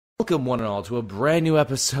Welcome, one and all, to a brand new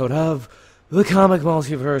episode of the Comic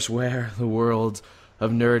Multiverse, where the world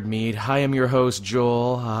of nerd meet. I am your host,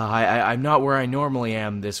 Joel. I'm not where I normally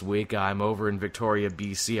am this week. I'm over in Victoria,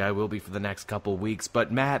 BC. I will be for the next couple weeks.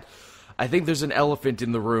 But, Matt, I think there's an elephant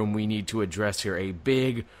in the room we need to address here. A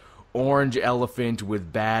big orange elephant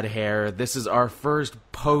with bad hair. This is our first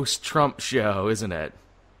post-Trump show, isn't it?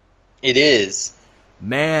 It is.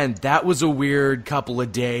 Man, that was a weird couple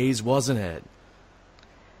of days, wasn't it?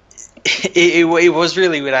 It was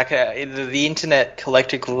really weird. The internet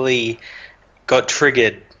collectively got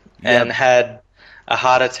triggered and had a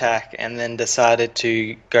heart attack, and then decided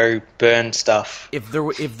to go burn stuff. If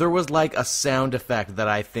there was like a sound effect that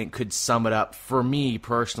I think could sum it up for me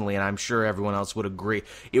personally, and I'm sure everyone else would agree,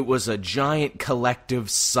 it was a giant collective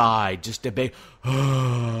sigh, just a big.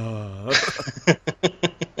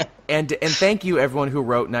 And thank you everyone who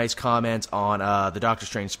wrote nice comments on the Doctor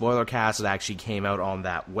Strange spoiler cast. It actually came out on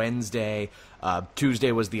that Wednesday.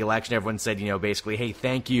 Tuesday was the election. Everyone said, basically, hey,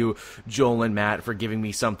 thank you, Joel and Matt, for giving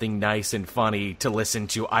me something nice and funny to listen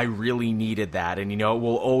to. I really needed that. And, it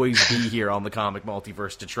will always be here on the Comic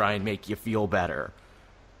Multiverse to try and make you feel better.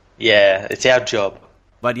 Yeah, it's our job.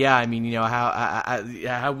 But yeah, I mean,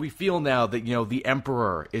 how we feel now that, the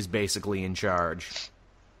Emperor is basically in charge.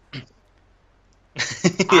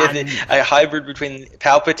 A hybrid between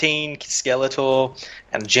Palpatine, Skeletor,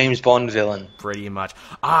 and a James Bond villain. Pretty much.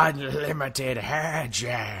 Unlimited hair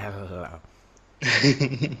gel.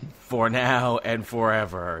 For now and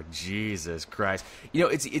forever. Jesus Christ.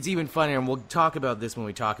 It's even funnier, and we'll talk about this when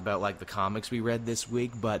we talk about, like, the comics we read this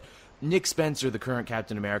week, but Nick Spencer, the current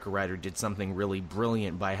Captain America writer, did something really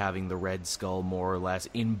brilliant by having the Red Skull more or less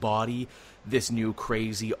embody this new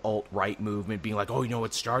crazy alt-right movement, being like,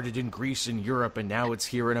 it started in Greece and Europe, and now it's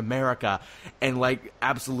here in America, and, like,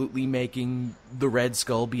 absolutely making the Red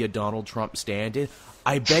Skull be a Donald Trump stand-in.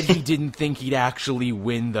 I bet he didn't think he'd actually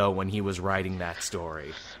win, though, when he was writing that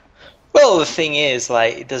story. Well, the thing is,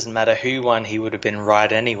 like, it doesn't matter who won, he would have been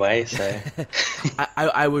right anyway, so...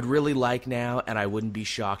 I would really like now, and I wouldn't be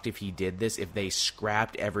shocked if he did this, if they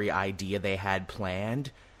scrapped every idea they had planned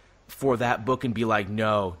for that book and be like,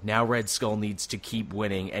 no, now Red Skull needs to keep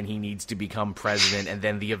winning, and he needs to become president, and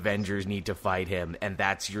then the Avengers need to fight him, and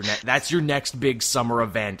that's your next big summer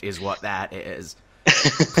event, is what that is.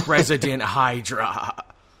 President Hydra.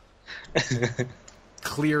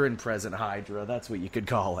 Clear and present Hydra, that's what you could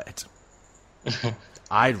call it.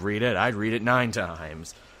 I'd read it 9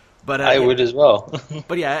 times. But I would as well.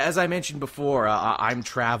 But yeah, as I mentioned before, I'm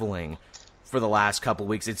traveling for the last couple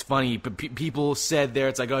weeks. It's funny, people said there,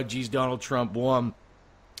 it's like, oh geez, Donald Trump won.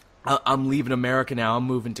 I'm leaving America now, I'm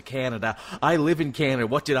moving to Canada. I live in Canada.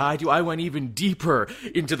 What did I do? I went even deeper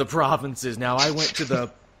into the provinces. Now I went to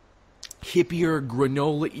the hippier,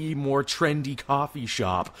 granola-y, more trendy coffee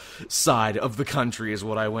shop side of the country is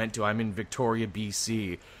what I went to. I'm in Victoria,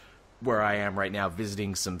 BC, where I am right now,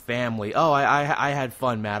 visiting some family. Oh, I had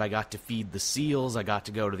fun, Matt. I got to feed the seals. I got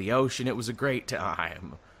to go to the ocean. It was a great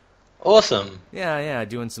time. Awesome. Yeah,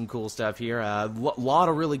 doing some cool stuff here. A lot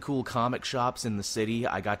of really cool comic shops in the city.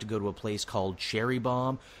 I got to go to a place called Cherry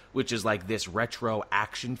Bomb, which is like this retro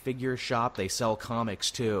action figure shop. They sell comics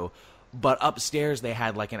too. But upstairs they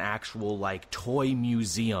had like an actual like toy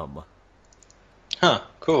museum. Huh,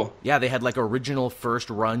 cool. Yeah, they had like original first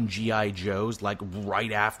run G.I. Joes, like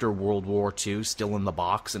right after World War II, still in the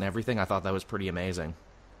box and everything. I thought that was pretty amazing.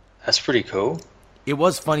 That's pretty cool. It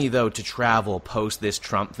was funny, though, to travel post this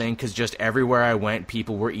Trump thing, because just everywhere I went,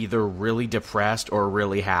 people were either really depressed or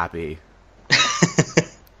really happy.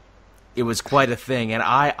 It was quite a thing, and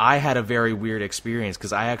I had a very weird experience,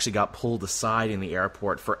 because I actually got pulled aside in the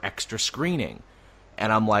airport for extra screening.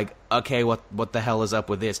 And I'm like, okay, what the hell is up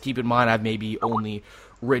with this? Keep in mind, I've maybe only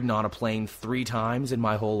ridden on a plane 3 times in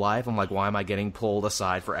my whole life. I'm like, why am I getting pulled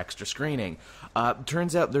aside for extra screening?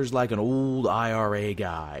 Turns out there's like an old IRA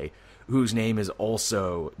guy whose name is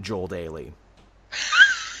also Joel Daly.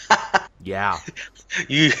 Yeah.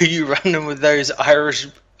 You run them with those Irish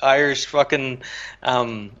fucking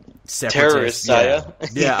terrorists, yeah.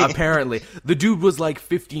 Yeah, apparently. The dude was like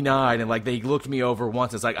 59, and like they looked me over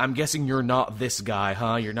once. It's like, I'm guessing you're not this guy,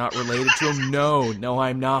 huh? You're not related to him? No,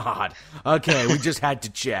 I'm not. Okay, we just had to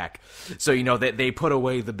check. So, they put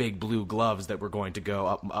away the big blue gloves that were going to go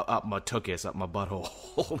up my tuchus, up my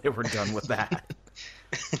butthole. They were done with that.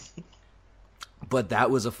 But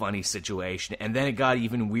that was a funny situation. And then it got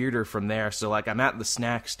even weirder from there. So, like, I'm at the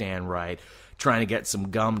snack stand, right, trying to get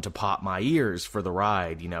some gum to pop my ears for the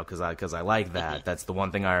ride, you know, because I like that. That's the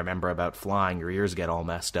one thing I remember about flying. Your ears get all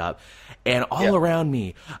messed up. And all around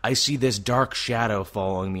me, I see this dark shadow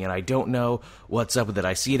following me, and I don't know what's up with it.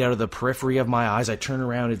 I see it out of the periphery of my eyes. I turn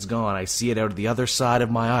around, it's gone. I see it out of the other side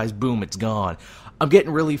of my eyes. Boom, it's gone. I'm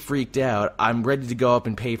getting really freaked out. I'm ready to go up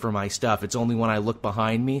and pay for my stuff. It's only when I look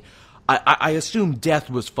behind me, I assume death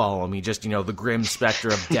was following me, just, you know, the grim specter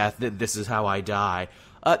of death, that this is how I die.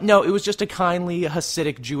 No, it was just a kindly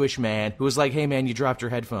Hasidic Jewish man who was like, hey man, you dropped your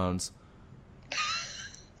headphones.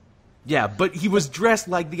 Yeah, but he was dressed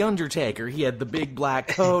like the Undertaker. He had the big black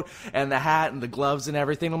coat and the hat and the gloves and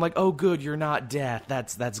everything. I'm like, oh good, you're not death.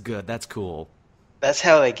 That's good, that's cool. That's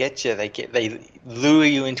how they get you. They lure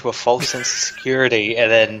you into a false sense of security,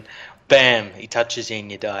 and then bam, he touches you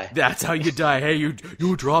and you die. That's how you die. Hey, you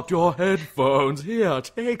dropped your headphones. Here,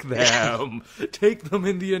 take them. Take them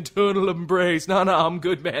in the eternal embrace. No, I'm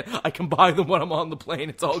good, man. I can buy them when I'm on the plane.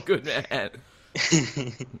 It's all good, man.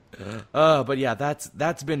 But yeah,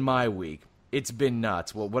 that's been my week. It's been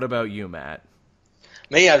nuts. Well, what about you, Matt?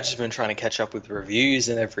 Me, I've just been trying to catch up with reviews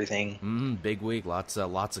and everything. Big week. Lots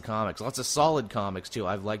of comics. Lots of solid comics, too.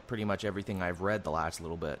 I've liked pretty much everything I've read the last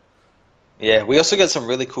little bit. Yeah, we also got some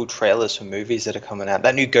really cool trailers for movies that are coming out.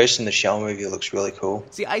 That new Ghost in the Shell movie looks really cool.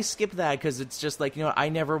 See, I skipped that because it's just like, you know, I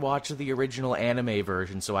never watched the original anime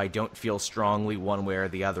version, so I don't feel strongly one way or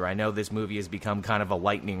the other. I know this movie has become kind of a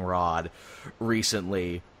lightning rod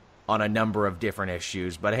recently on a number of different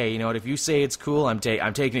issues, but hey, you know what? If you say it's cool, I'm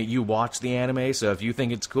taking it you watch the anime, so if you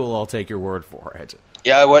think it's cool, I'll take your word for it.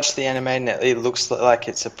 Yeah, I watched the anime, and it looks like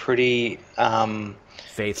it's a pretty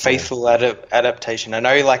faithful adaptation. I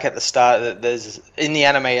know, like at the start, there's in the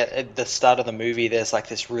anime at the start of the movie, there's like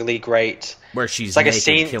this really great where she's like naked a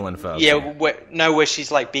scene killing folks. Yeah, where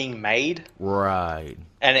she's like being made, right?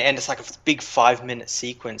 And it's like a big 5-minute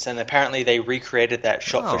sequence, and apparently they recreated that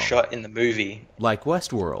shot for shot in the movie, like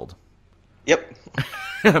Westworld. Yep.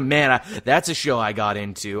 Man, that's a show I got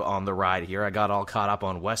into on the ride here. I got all caught up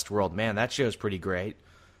on Westworld. Man, that show's pretty great.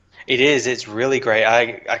 It is. It's really great.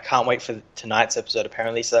 I can't wait for tonight's episode.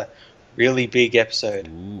 Apparently, it's a really big episode.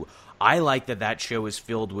 Ooh, I like that show is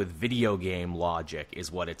filled with video game logic,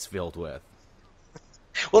 is what it's filled with.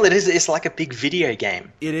 Well, it is. It's like a big video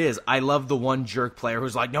game. It is. I love the one jerk player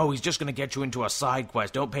who's like, no, he's just going to get you into a side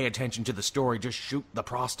quest. Don't pay attention to the story. Just shoot the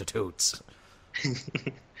prostitutes.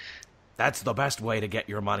 That's the best way to get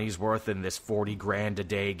your money's worth in this 40 grand a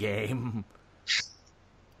day game.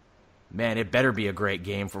 Man, it better be a great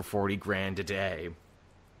game for 40 grand a day.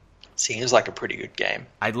 Seems like a pretty good game.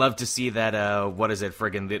 I'd love to see that,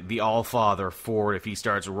 the Allfather Ford, if he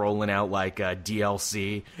starts rolling out like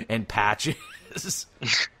DLC and patches.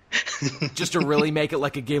 Just to really make it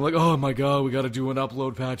like a game, like, oh my god, we gotta do an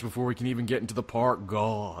upload patch before we can even get into the park.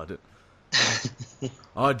 God.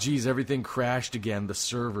 Oh, geez, everything crashed again. The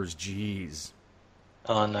servers, geez.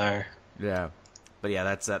 Oh, no. Yeah. But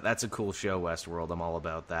yeah, that's a cool show, Westworld. I'm all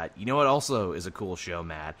about that. You know what also is a cool show,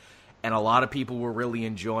 Matt? And a lot of people were really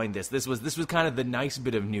enjoying this. This was kind of the nice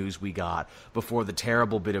bit of news we got before the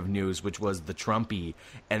terrible bit of news, which was the Trumpy,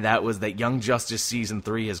 and that was that Young Justice Season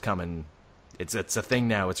 3 is coming. It's a thing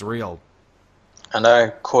now. It's real. I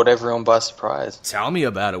know, caught everyone by surprise. Tell me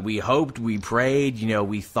about it. We hoped, we prayed,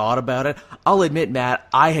 we thought about it. I'll admit, Matt,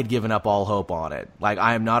 I had given up all hope on it. Like,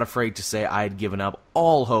 I am not afraid to say I had given up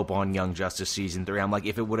all hope on Young Justice Season 3. I'm like,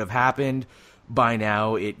 if it would have happened by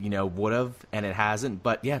now, it, would have, and it hasn't.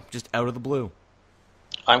 But yeah, just out of the blue.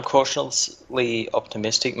 I'm cautiously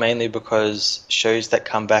optimistic, mainly because shows that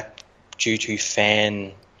come back due to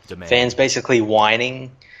fans basically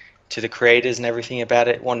whining to the creators and everything about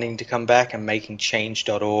it, wanting to come back and making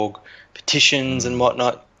change.org petitions and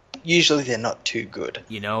whatnot. Usually they're not too good.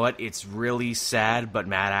 You know what? It's really sad, but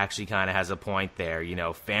Matt actually kind of has a point there.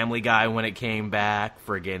 Family Guy when it came back,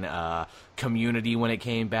 friggin' Community when it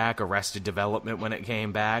came back, Arrested Development when it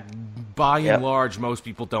came back. By and large, most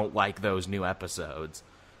people don't like those new episodes.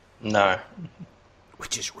 No.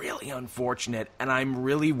 Which is really unfortunate, and I'm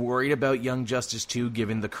really worried about Young Justice 2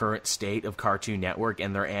 given the current state of Cartoon Network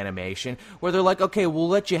and their animation, where they're like, okay, we'll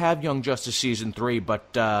let you have Young Justice Season 3, but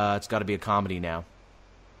it's got to be a comedy now.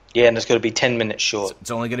 Yeah, and it's got to be 10 minutes short. It's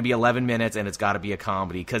only going to be 11 minutes, and it's got to be a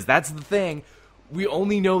comedy, because that's the thing. We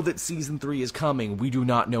only know that Season 3 is coming. We do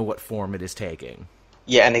not know what form it is taking.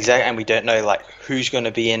 Yeah, and we don't know like who's going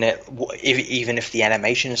to be in it, even if the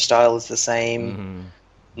animation style is the same. Mm-hmm.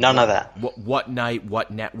 None of that. What night, what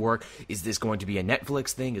network? Is this going to be a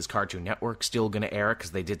Netflix thing? Is Cartoon Network still going to air it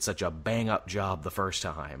because they did such a bang-up job the first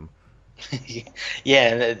time?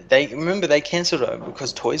 Yeah, they cancelled it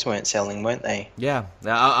because toys weren't selling, weren't they? Yeah,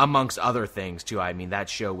 amongst other things, too. I mean, that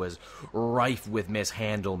show was rife with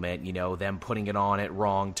mishandlement, them putting it on at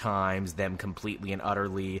wrong times, them completely and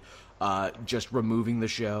utterly just removing the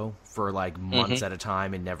show for, like, months at a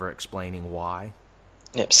time and never explaining why.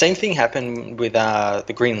 Yep, same thing happened with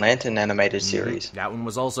the Green Lantern animated series. That one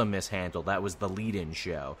was also mishandled. That was the lead-in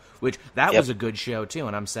show, which, that was a good show, too,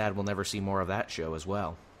 and I'm sad we'll never see more of that show as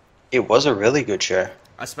well. It was a really good show.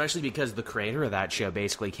 Especially because the creator of that show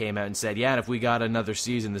basically came out and said, yeah, and if we got another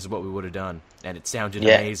season, this is what we would have done. And it sounded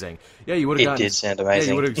amazing. Yeah, you would have gotten... It did sound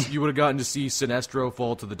amazing. Yeah, you would have gotten to see Sinestro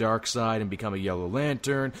fall to the dark side and become a Yellow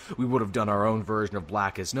Lantern. We would have done our own version of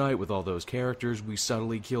Blackest Night with all those characters we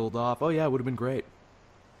subtly killed off. Oh, yeah, it would have been great.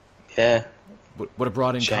 Yeah. Would have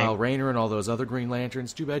brought in Kyle Rayner and all those other Green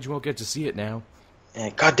Lanterns. Too bad you won't get to see it now. Yeah,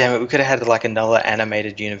 God damn it, we could have had like another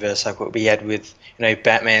animated universe like what we had with,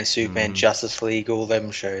 Batman, Superman, Justice League, all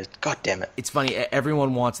them shows. God damn it. It's funny,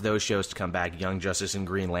 everyone wants those shows to come back, Young Justice and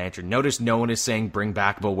Green Lantern. Notice no one is saying bring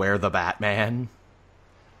back Beware the Batman.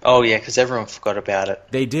 Oh yeah, because everyone forgot about it.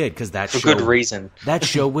 They did, because that show... For good reason. That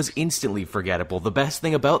show was instantly forgettable. The best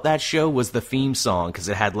thing about that show was the theme song, because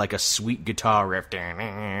it had like a sweet guitar riff.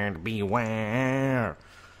 Beware.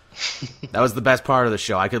 That was the best part of the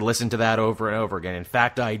show. I could listen to that over and over again. In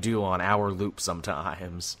fact, I do on hour loop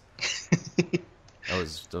sometimes. That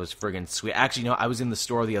was friggin' sweet. Actually, I was in the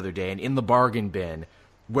store the other day, and in the bargain bin,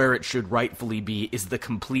 where it should rightfully be, is the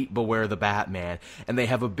complete Beware the Batman. And they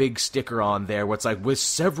have a big sticker on there where it's like, with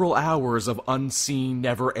several hours of unseen,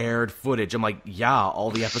 never aired footage. I'm like, yeah,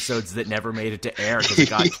 all the episodes that never made it to air because it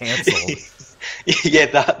got canceled. Yeah,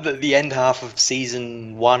 the end half of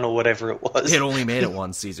season 1 or whatever it was. It only made it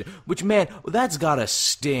one season. Which, man, that's gotta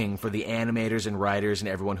sting for the animators and writers and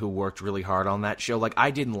everyone who worked really hard on that show. Like,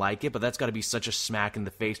 I didn't like it, but that's gotta be such a smack in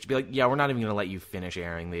the face to be like, yeah, we're not even gonna let you finish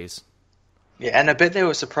airing these. Yeah, and I bet they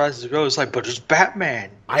were surprised as well. It's like, but it's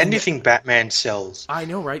Batman. Anything Batman sells. I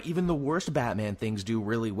know, right? Even the worst Batman things do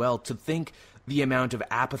really well. To think the amount of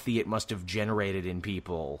apathy it must have generated in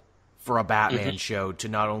people for a Batman show to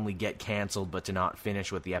not only get canceled, but to not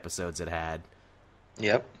finish with the episodes it had.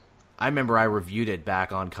 Yep. I remember I reviewed it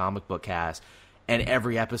back on Comic Book Cast, and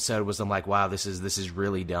every episode was, I'm like, wow, this is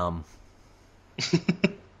really dumb.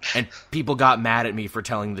 And people got mad at me for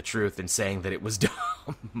telling the truth and saying that it was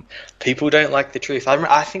dumb. People don't like the truth.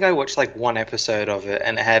 I think I watched like one episode of it,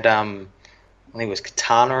 and it had I think it was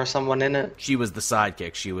Katana or someone in it. She was the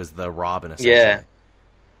sidekick. She was the Robin. Essentially.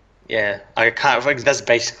 Yeah. I can't. That's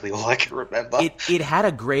basically all I can remember. It had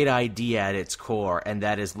a great idea at its core, and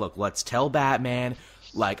that is, look, let's tell Batman,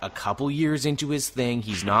 like a couple years into his thing,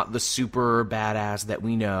 he's not the super badass that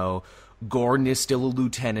we know. Gordon is still a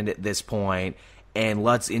lieutenant at this point. And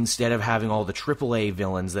let's, instead of having all the AAA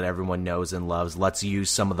villains that everyone knows and loves, let's use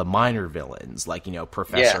some of the minor villains, like,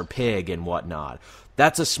 Professor Pig and whatnot.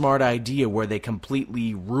 That's a smart idea. Where they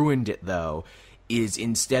completely ruined it, though, is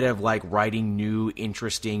instead of, like, writing new,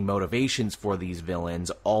 interesting motivations for these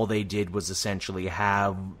villains, all they did was essentially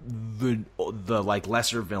have the like,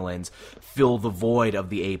 lesser villains fill the void of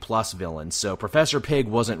the A-plus villains. So Professor Pig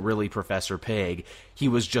wasn't really Professor Pig. He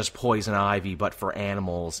was just Poison Ivy, but for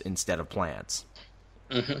animals instead of plants.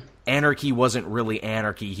 Anarchy wasn't really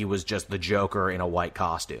Anarchy, he was just the Joker in a white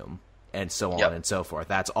costume, and so on and so forth.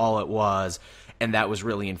 That's all it was, and that was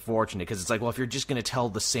really unfortunate, because it's like, well, if you're just going to tell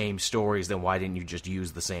the same stories, then why didn't you just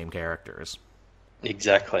use the same characters?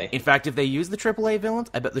 Exactly. In fact, if they used the AAA villains,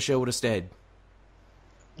 I bet the show would have stayed.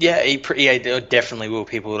 Yeah, definitely will.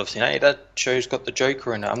 People would have seen, hey, that show's got the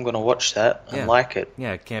Joker in it. I'm going to watch that and like it.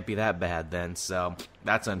 Yeah, it can't be that bad then, so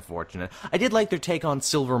that's unfortunate. I did like their take on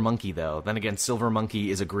Silver Monkey, though. Then again, Silver Monkey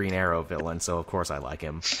is a Green Arrow villain, so of course I like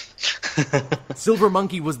him. Silver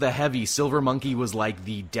Monkey was the heavy. Silver Monkey was like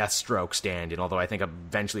the Deathstroke stand-in, although I think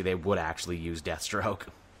eventually they would actually use Deathstroke.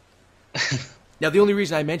 Now, the only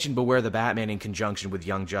reason I mentioned Beware the Batman in conjunction with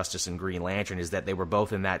Young Justice and Green Lantern is that they were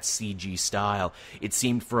both in that CG style. It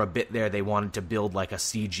seemed for a bit there they wanted to build like a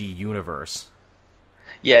CG universe.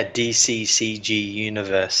 Yeah, DC CG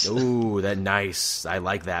universe. Ooh, that nice. I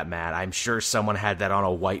like that, Matt. I'm sure someone had that on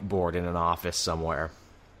a whiteboard in an office somewhere.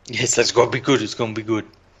 Yes, that's going to be good. It's going to be good.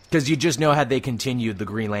 Because you just know had they continued, the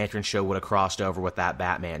Green Lantern show would have crossed over with that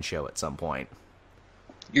Batman show at some point.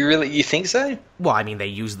 You think so? Well, I mean, they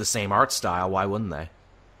use the same art style. Why wouldn't they?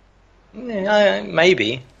 Yeah,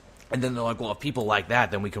 maybe. And then they're like, well, if people like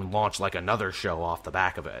that, then we can launch like another show off the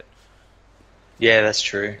back of it. Yeah, that's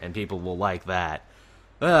true. And people will like that.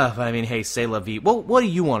 I mean, hey, c'est la vie. Well, what do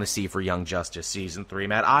you want to see for Young Justice Season 3,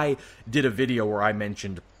 Matt? I did a video where I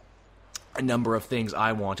mentioned a number of things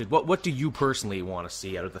I wanted. What do you personally want to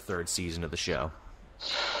see out of the third season of the show?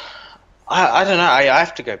 I don't know. I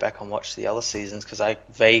have to go back and watch the other seasons because I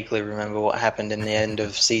vaguely remember what happened in the end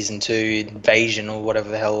of season 2, Invasion or whatever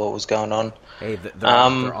the hell what was going on. Hey, they're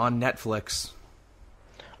on Netflix.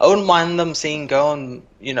 I wouldn't mind them seeing go on.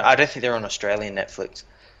 I don't think they're on Australian Netflix.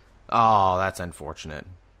 Oh, that's unfortunate.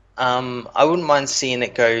 I wouldn't mind seeing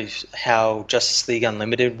it go how Justice League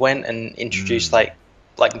Unlimited went and introduce like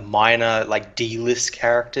minor like D-list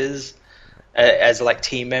characters as like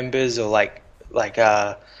team members or like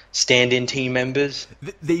stand-in team members.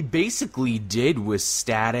 They basically did with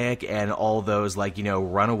Static and all those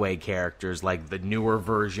runaway characters, like the newer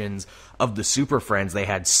versions of the Super Friends. They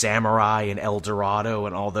had Samurai and El Dorado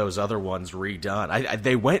and all those other ones redone.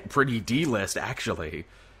 They went pretty D-list actually.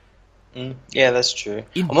 Yeah, that's true.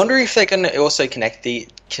 I'm wondering if they can also connect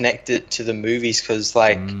it to the movies because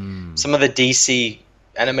some of the DC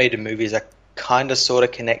animated movies are kind of sort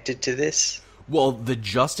of connected to this. Well, the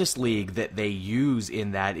Justice League that they use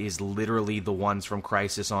in that is literally the ones from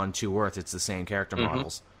Crisis on 2 Earth. It's the same character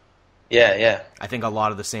models. Yeah. I think a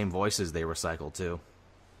lot of the same voices they recycle too.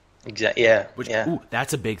 Exactly. Yeah. Ooh,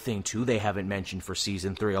 that's a big thing too. They haven't mentioned for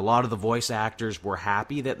season 3. A lot of the voice actors were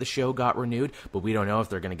happy that the show got renewed, but we don't know if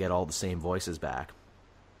they're going to get all the same voices back.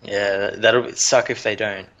 Yeah, that'll suck if they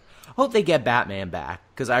don't. Hope they get Batman back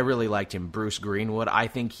because I really liked him. Bruce Greenwood. I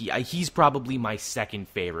think he's probably my second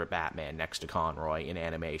favorite Batman next to Conroy in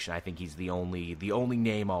animation. I think he's the only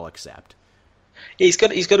name I'll accept. Yeah, he's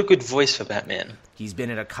got a good voice for Batman. He's been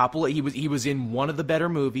in a couple. He was in one of the better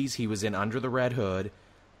movies. He was in Under the Red Hood.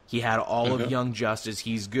 He had all of Young Justice.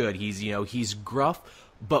 He's good. He's gruff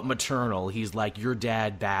but maternal. He's like your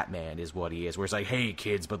dad Batman is what he is. Where it's like, hey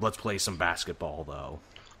kids, but let's play some basketball though.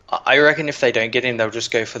 I reckon if they don't get him, they'll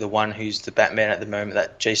just go for the one who's the Batman at the moment,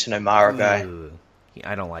 that Jason O'Mara guy.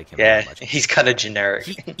 I don't like him that much. He's kind of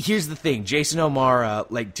generic. Here's the thing. Jason O'Mara,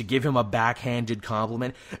 to give him a backhanded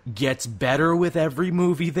compliment, gets better with every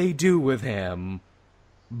movie they do with him,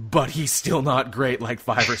 but he's still not great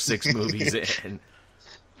 5 or 6 movies in.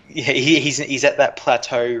 Yeah, he's at that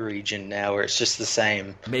plateau region now where it's just the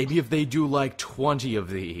same. Maybe if they do 20 of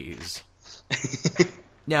these.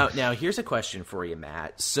 Now, here's a question for you,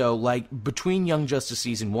 Matt. So, between Young Justice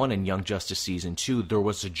Season 1 and Young Justice Season 2, there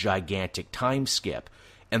was a gigantic time skip,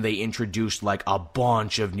 and they introduced, a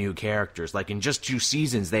bunch of new characters. In just 2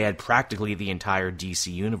 seasons, they had practically the entire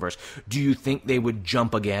DC universe. Do you think they would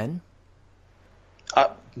jump again?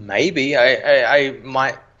 Maybe. I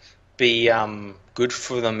might be good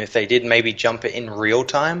for them if they did maybe jump it in real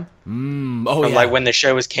time. From, when the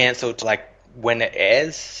show was cancelled to, when it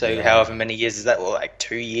airs, so however many years is that?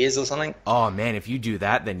 2 years or something? Oh man, if you do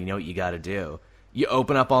that, then you know what you gotta do. You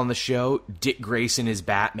open up on the show, Dick Grayson is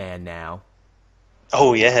Batman now.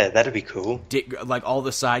 Oh yeah, that'd be cool. All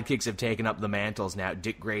the sidekicks have taken up the mantles now.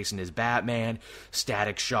 Dick Grayson is Batman,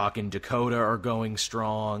 Static Shock and Dakota are going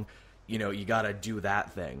strong. You gotta do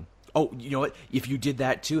that thing. Oh, you know what? If you did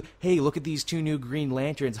that too, hey, look at these 2 new Green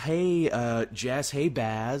Lanterns. Hey, Jess, hey,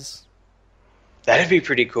 Baz. That'd be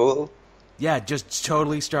pretty cool. Yeah, just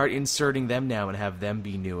totally start inserting them now and have them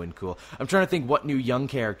be new and cool. I'm trying to think what new young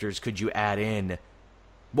characters could you add in.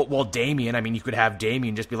 Well, Damian, you could have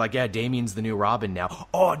Damian just be like, yeah, Damian's the new Robin now.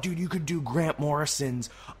 Oh, dude, you could do Grant Morrison's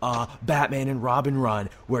Batman and Robin run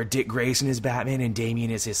where Dick Grayson is Batman and Damian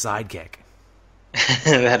is his sidekick.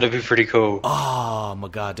 That'd be pretty cool. Oh my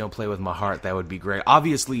god, don't play with my heart. That would be great.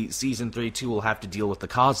 Obviously, Season 3 too will have to deal with the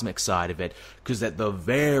cosmic side of it, because at the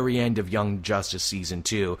very end of Young Justice Season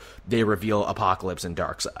 2, they reveal Apocalypse and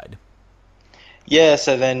Darkseid. Yeah,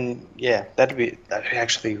 so then, that'd be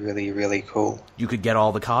actually really, really cool. You could get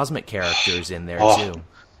all the cosmic characters in there too.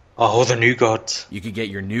 Oh, the new gods. You could get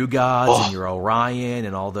your new gods and your Orion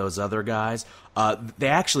and all those other guys. They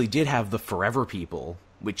actually did have the Forever People,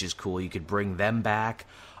 which is cool. You could bring them back.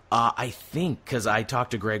 I think, because I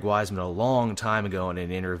talked to Greg Wiseman a long time ago in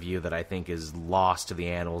an interview that I think is lost to the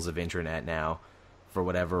annals of internet now for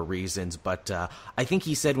whatever reasons, but I think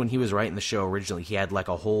he said when he was writing the show originally, he had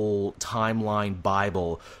a whole timeline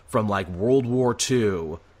Bible from World War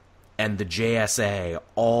II and the JSA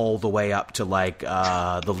all the way up to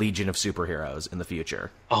the Legion of Superheroes in the future.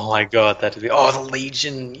 Oh my god, that'd be... Oh, the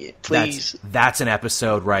Legion, please. That's an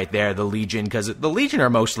episode right there, the Legion, because the Legion are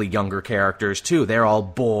mostly younger characters too. They're all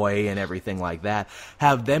boy and everything like that.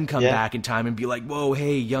 Have them come back in time and be like, whoa,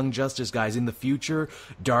 hey, Young Justice guys, in the future,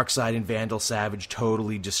 Darkseid and Vandal Savage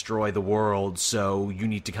totally destroy the world, so you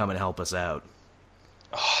need to come and help us out.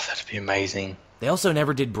 Oh, that'd be amazing. They also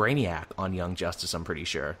never did Brainiac on Young Justice, I'm pretty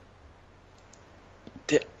sure.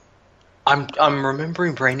 I'm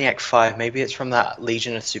remembering Brainiac 5. Maybe it's from that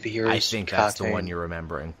Legion of Superheroes I think cartoon. that's the one you're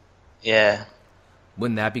remembering. Yeah.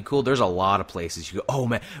 Wouldn't that be cool? There's a lot of places you go, oh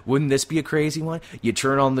man, wouldn't this be a crazy one? You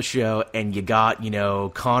turn on the show and you got,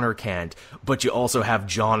 Connor Kent, but you also have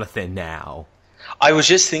Jonathan now. I was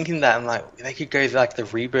just thinking that, I'm like, they could go like the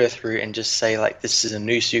rebirth route and just say like, this is a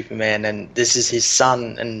new Superman and this is his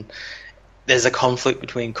son, and there's a conflict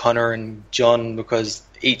between Connor and John because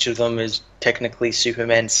each of them is technically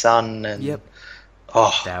Superman's son. And yep.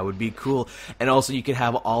 Oh, that would be cool. And also you could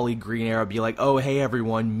have Ollie Green Arrow be like, oh, hey,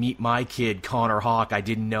 everyone, meet my kid, Connor Hawke. I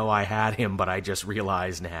didn't know I had him, but I just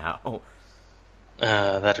realized now.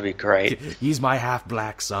 That'd be great. He's my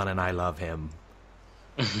half-black son, and I love him.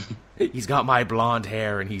 He's got my blonde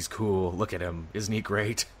hair, and he's cool. Look at him. Isn't he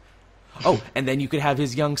great? Oh, and then you could have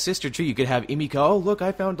his young sister, too. You could have Emika. Oh, look,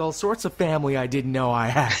 I found all sorts of family I didn't know I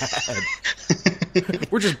had.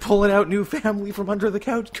 We're just pulling out new family from under the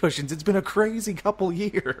couch cushions. It's been a crazy couple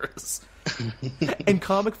years. And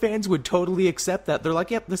comic fans would totally accept that. They're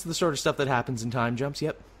like, yep, this is the sort of stuff that happens in time jumps.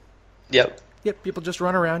 Yep. Yep. Yep, people just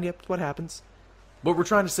run around. Yep, what happens. What we're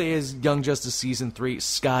trying to say is Young Justice Season 3,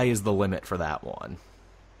 sky is the limit for that one.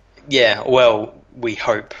 Yeah, well, we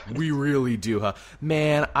hope. We really do, huh?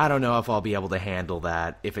 Man, I don't know if I'll be able to handle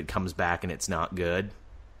that if it comes back and it's not good.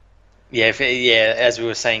 Yeah, as we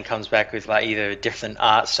were saying, comes back with like either a different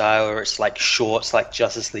art style or it's like shorts like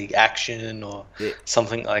Justice League Action or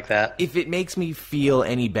something like that. If it makes me feel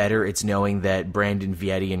any better, it's knowing that Brandon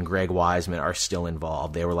Vietti and Greg Weisman are still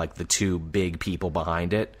involved. They were like the two big people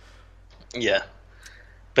behind it. Yeah.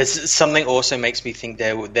 But something also makes me think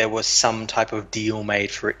there was some type of deal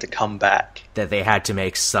made for it to come back. That they had to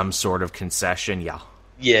make some sort of concession, yeah.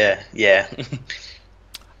 Yeah.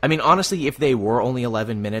 I mean, honestly, if they were only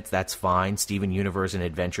 11 minutes, that's fine. Steven Universe and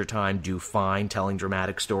Adventure Time do fine telling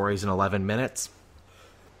dramatic stories in 11 minutes.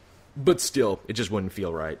 But still, it just wouldn't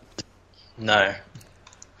feel right. No.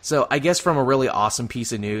 So, I guess from a really awesome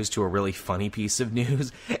piece of news to a really funny piece of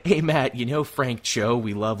news. Hey, Matt, you know Frank Cho?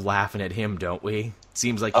 We love laughing at him, don't we?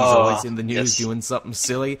 Seems like he's always in the news doing something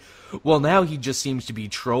silly. Well, now he just seems to be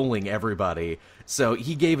trolling everybody. So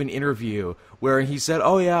he gave an interview where he said,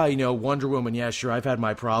 oh yeah, Wonder Woman, yeah, sure, I've had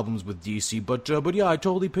my problems with DC, but yeah, I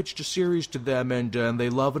totally pitched a series to them, and they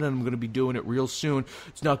love it, and I'm going to be doing it real soon.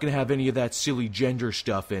 It's not going to have any of that silly gender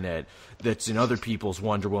stuff in it that's in other people's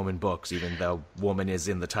Wonder Woman books, even though woman is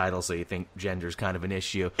in the title, so you think gender's kind of an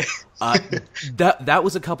issue. That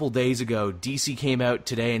was a couple days ago. DC came out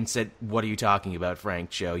today and said, what are you talking about, Frank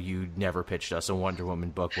Cho? You never pitched us a Wonder Woman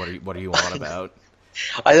book. What are you on about?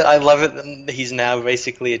 I love it that he's now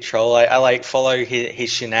basically a troll. I like follow his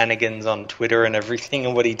shenanigans on Twitter and everything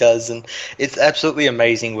and what he does, and it's absolutely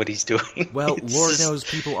amazing what he's doing. Well, Lord knows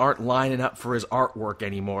people aren't lining up for his artwork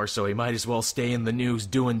anymore, so he might as well stay in the news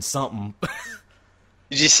doing something.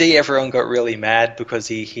 Did you see everyone got really mad because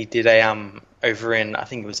he did a over in, I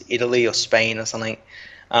think it was Italy or Spain or something.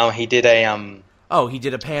 He did a he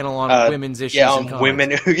did a panel on women's issues in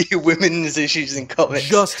comics. Women's issues in comics.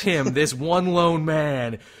 Just him, this one lone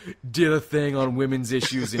man, did a thing on women's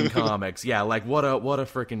issues in comics. Yeah, like what a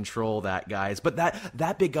freaking troll that guy is. But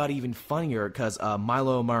that bit got even funnier because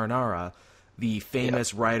Milo Marinara, the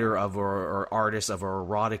famous writer of or artist of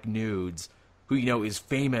erotic nudes, who is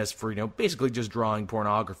famous for basically just drawing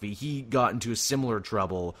pornography, he got into a similar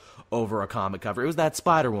trouble over a comic cover. It was that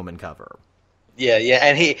Spider-Woman cover. Yeah,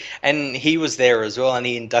 and he was there as well, and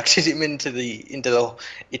he inducted him into the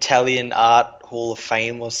Italian Art Hall of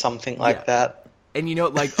Fame or something like that. And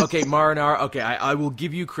okay, Marinara, okay, I will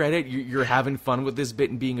give you credit. You're having fun with this bit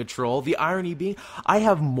and being a troll. The irony being, I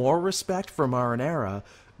have more respect for Marinara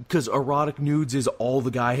because erotic nudes is all the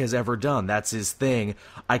guy has ever done. That's his thing.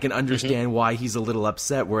 I can understand why he's a little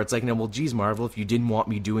upset, where it's like, well, geez, Marvel, if you didn't want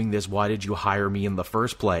me doing this, why did you hire me in the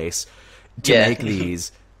first place to make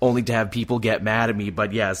these? Only to have people get mad at me,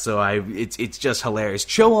 but yeah, so it's just hilarious.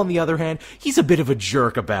 Cho, on the other hand, he's a bit of a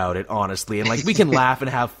jerk about it, honestly, and we can laugh and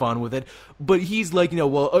have fun with it. But he's like,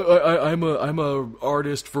 well, I'm a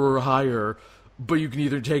artist for hire, but you can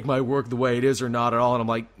either take my work the way it is or not at all. And I'm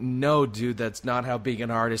like, no, dude, that's not how being an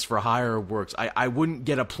artist for hire works. I wouldn't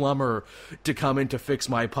get a plumber to come in to fix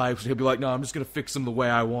my pipes. He'll be like, no, I'm just going to fix them the way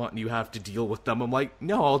I want, and you have to deal with them. I'm like,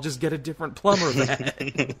 no, I'll just get a different plumber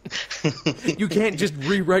then. You can't just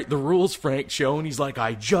rewrite the rules, Frank Cho. And he's like,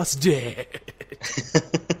 I just did.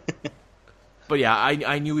 But yeah,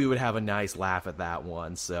 I knew we would have a nice laugh at that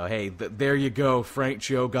one. So, hey, there you go. Frank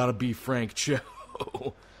Cho gotta be Frank Cho.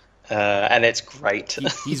 and it's great.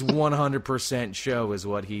 He's 100% show is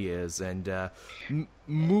what he is. And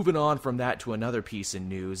moving on from that to another piece of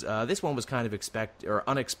news, this one was kind of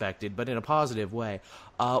unexpected, but in a positive way.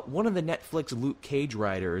 One of the Netflix Luke Cage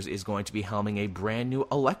writers is going to be helming a brand new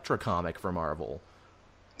Elektra comic for Marvel.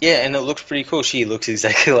 Yeah, and it looks pretty cool. She looks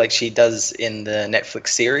exactly like she does in the Netflix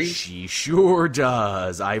series. She sure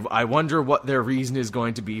does. I wonder what their reason is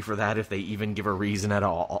going to be for that, if they even give a reason at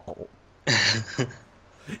all.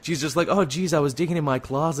 She's just like, oh, geez, I was digging in my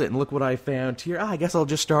closet and look what I found here. I guess I'll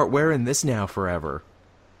just start wearing this now forever.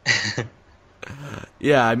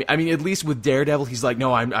 Yeah, I mean, at least with Daredevil, he's like,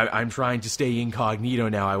 no, I'm trying to stay incognito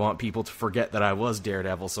now. I want people to forget that I was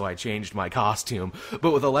Daredevil, so I changed my costume.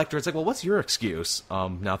 But with Elektra, it's like, well, what's your excuse?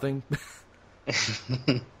 Nothing.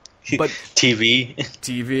 But TV,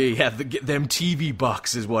 yeah, them TV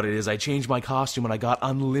bucks is what it is. I changed my costume and I got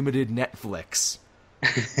unlimited Netflix.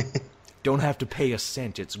 Don't have to pay a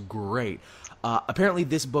cent. It's great. Apparently,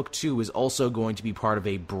 this book too is also going to be part of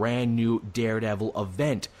a brand new Daredevil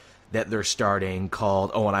event that they're starting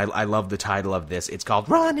called, and I love the title of this, it's called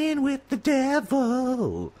Running with the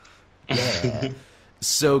Devil. Yeah.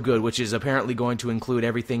 So good, which is apparently going to include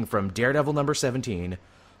everything from Daredevil number 17,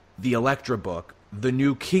 the Elektra book, the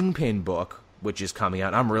new Kingpin book, which is coming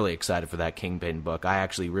out. I'm really excited for that Kingpin book. I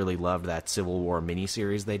actually really loved that Civil War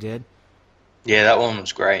miniseries they did. Yeah, that one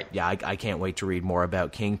was great. Yeah, I can't wait to read more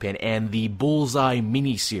about Kingpin, and the Bullseye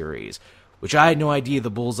miniseries, which I had no idea the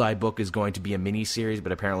Bullseye book is going to be a miniseries,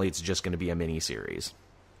 but apparently it's just going to be a miniseries.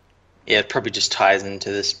 Yeah, it probably just ties into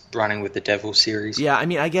this Running with the Devil series. Yeah, I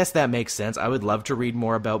mean, I guess that makes sense. I would love to read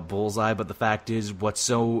more about Bullseye, but the fact is, what's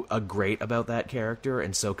so great about that character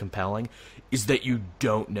and so compelling is that you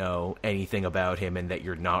don't know anything about him and that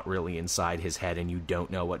you're not really inside his head and you don't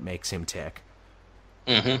know what makes him tick.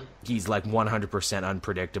 Mm-hmm. He's like 100%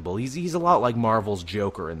 unpredictable. He's a lot like Marvel's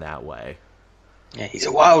Joker in that way. Yeah, he's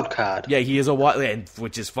a wild card. Yeah, he is a wild,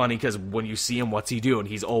 which is funny because when you see him, what's he doing?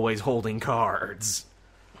 He's always holding cards.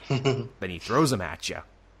 Then he throws them at you.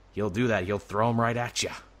 He'll do that. He'll throw them right at you.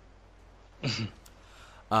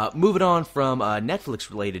 Moving on from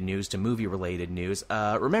Netflix-related news to movie-related news.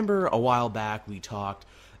 Remember a while back we talked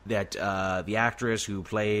that the actress who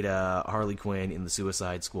played Harley Quinn in the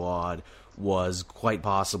Suicide Squad was quite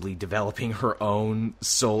possibly developing her own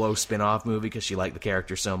solo spin-off movie because she liked the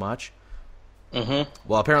character so much? Mm-hmm.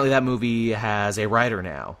 Well, apparently that movie has a writer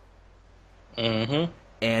now. Mm-hmm.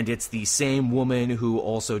 And it's the same woman who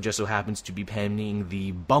also just so happens to be penning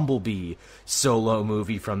the Bumblebee solo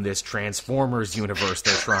movie from this Transformers universe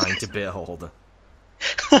they're trying to build.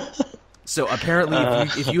 So apparently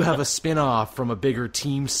if you have a spin-off from a bigger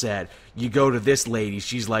team set, you go to this lady,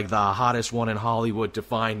 she's like the hottest one in Hollywood to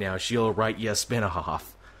find now, she'll write you a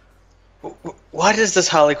spin-off. Why does this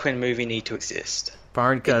Harley Quinn movie need to exist?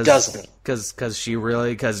 It doesn't. Because you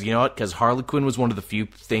know what? Because Harley Quinn was one of the few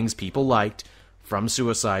things people liked from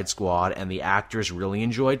Suicide Squad, and the actress really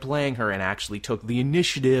enjoyed playing her and actually took the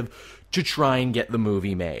initiative to try and get the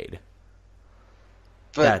movie made.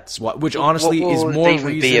 But that's which honestly is more reason. What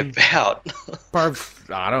would it be about?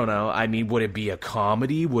 I don't know. I mean, would it be a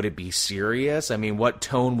comedy? Would it be serious? I mean, what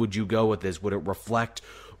tone would you go with this? Would it reflect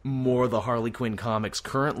more the Harley Quinn comics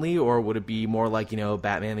currently, or would it be more like,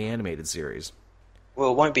 Batman the Animated Series?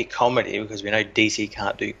 Well, it won't be comedy because we know DC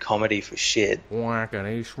can't do comedy for shit.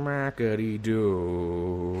 Whackity schmackity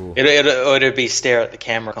doo. It'd be stare at the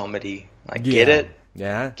camera comedy. Like, get it?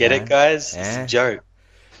 Yeah. Get it, guys? It's a joke.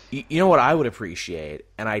 You know what I would appreciate,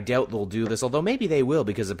 and I doubt they'll do this, although maybe they will,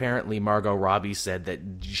 because apparently Margot Robbie said that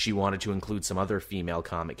she wanted to include some other female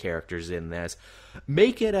comic characters in this.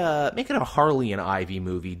 Make it a Harley and Ivy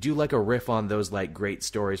movie. Do like a riff on those like great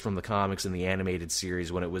stories from the comics and the animated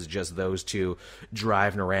series when it was just those two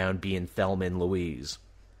driving around being Thelma and Louise.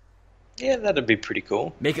 Yeah, that'd be pretty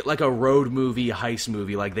cool. Make it like a road movie, heist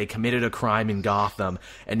movie, like they committed a crime in Gotham,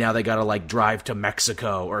 and now they gotta like drive to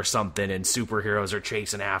Mexico or something, and superheroes are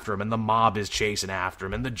chasing after them, and the mob is chasing after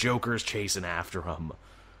them, and the Joker's chasing after them.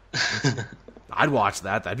 I'd watch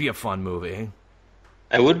that. That'd be a fun movie.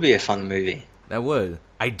 It would be a fun movie. That would.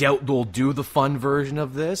 I doubt they'll do the fun version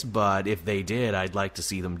of this, but if they did, I'd like to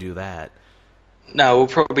see them do that. No, we'll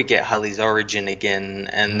probably get Harley's origin again,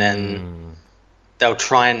 and then they'll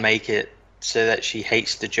try and make it so that she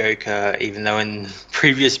hates the Joker, even though in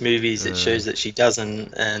previous movies it shows that she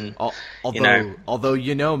doesn't. And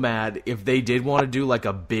although Matt, if they did want to do like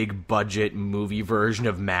a big budget movie version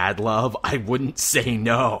of Mad Love, I wouldn't say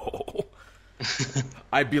no.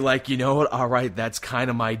 I'd be like, you know what? All right, that's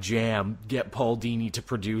kind of my jam. Get Paul Dini to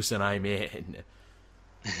produce, and I'm in.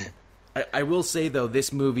 I will say, though,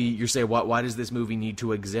 this movie, you say, why does this movie need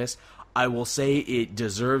to exist? I will say it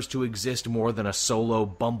deserves to exist more than a solo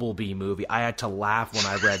Bumblebee movie. I had to laugh when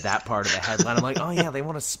I read that part of the headline. I'm like, oh yeah, they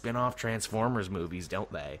want to spin off Transformers movies,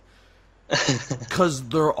 don't they? Because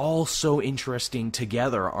they're all so interesting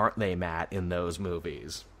together, aren't they, Matt, in those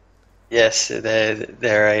movies? Yes,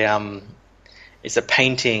 they're it's a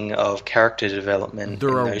painting of character development in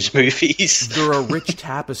those movies. They're a rich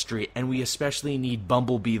tapestry, and we especially need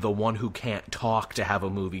Bumblebee, the one who can't talk, to have a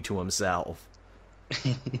movie to himself.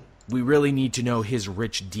 We really need to know his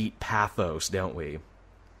rich, deep pathos, don't we?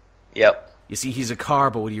 Yep. You see, he's a car,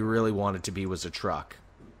 but what he really wanted to be was a truck.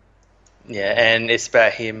 Yeah, and it's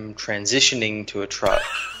about him transitioning to a truck.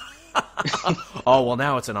 Oh, well,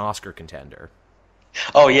 now it's an Oscar contender.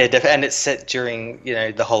 Oh, yeah, and it's set during,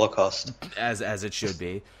 the Holocaust. As it should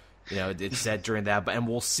be. It's set during that. And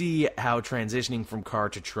we'll see how transitioning from car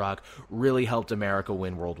to truck really helped America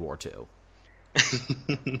win World War II.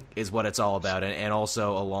 Is what it's all about. And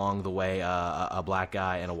also, along the way, a black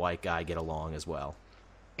guy and a white guy get along as well.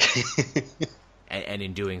 and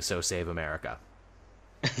in doing so, save America.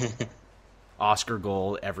 Oscar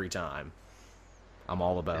gold every time. I'm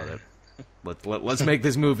all about it. Let's make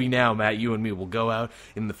this movie now, Matt. You and me will go out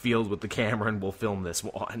in the field with the camera and we'll film this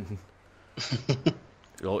one.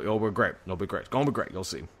 It'll be great. It'll be great. It's going to be great. You'll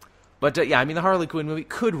see. But, yeah, I mean, the Harley Quinn movie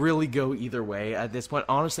could really go either way at this point.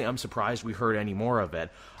 Honestly, I'm surprised we heard any more of it.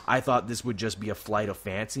 I thought this would just be a flight of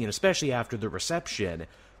fancy, and especially after the reception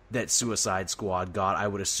that Suicide Squad got, I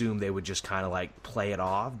would assume they would just kind of, play it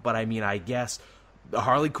off. But, I mean, I guess the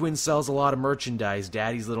Harley Quinn sells a lot of merchandise.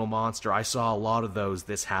 Daddy's Little Monster, I saw a lot of those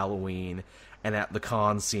this Halloween and at the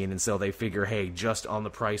con scene, and so they figure, hey, just on the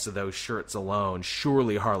price of those shirts alone,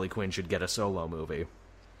 surely Harley Quinn should get a solo movie.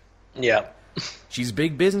 Yeah. She's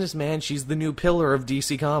big business, man. She's the new pillar of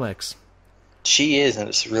DC Comics. She is, and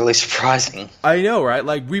it's really surprising. I know, right?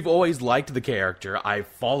 We've always liked the character. I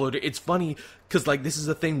followed it. It's funny, because, this is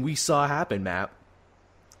the thing we saw happen, Matt.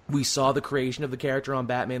 We saw the creation of the character on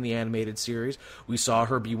Batman the Animated Series. We saw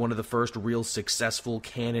her be one of the first real successful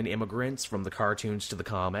canon immigrants from the cartoons to the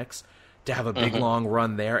comics, to have a big, long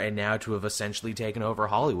run there, and now to have essentially taken over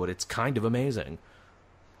Hollywood. It's kind of amazing.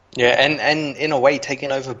 Yeah, and in a way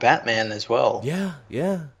taking over Batman as well. Yeah.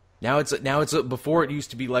 Now it's before it used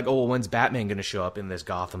to be when's Batman going to show up in this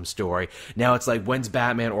Gotham story? Now it's when's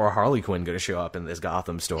Batman or Harley Quinn going to show up in this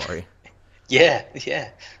Gotham story? Yeah.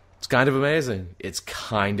 It's kind of amazing. You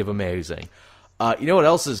know what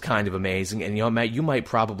else is kind of amazing? And, Matt, you might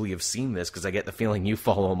probably have seen this because I get the feeling you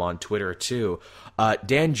follow him on Twitter, too.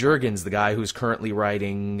 Dan Jurgens, the guy who's currently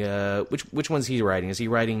writing... which one's he writing? Is he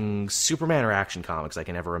writing Superman or Action Comics? I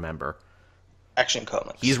can never remember. Action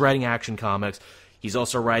Comics. He's writing Action Comics. He's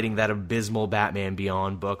also writing that abysmal Batman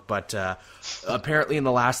Beyond book, but apparently in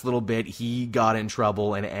the last little bit, he got in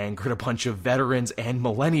trouble and angered a bunch of veterans and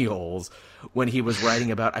millennials when he was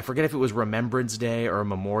writing about, I forget if it was Remembrance Day or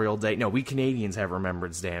Memorial Day. No, we Canadians have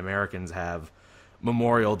Remembrance Day. Americans have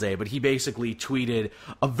Memorial Day, but he basically tweeted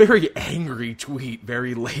a very angry tweet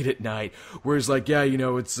very late at night where he's like, yeah,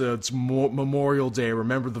 it's Memorial Day,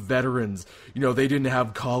 remember the veterans, they didn't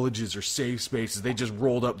have colleges or safe spaces, they just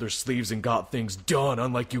rolled up their sleeves and got things done,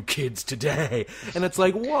 unlike you kids today. And it's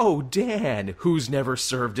like, whoa, Dan, who's never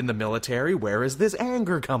served in the military, where is this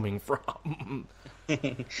anger coming from?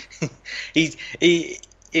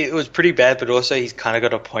 It was pretty bad, but also he's kind of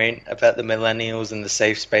got a point about the millennials and the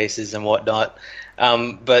safe spaces and whatnot.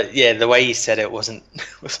 But yeah, the way he said it wasn't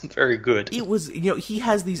very good. It was, he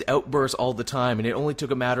has these outbursts all the time, and it only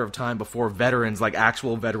took a matter of time before veterans,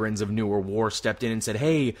 actual veterans of newer war, stepped in and said,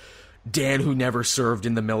 hey, Dan, who never served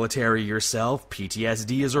in the military yourself,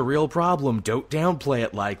 PTSD is a real problem. Don't downplay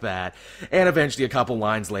it like that. And eventually, a couple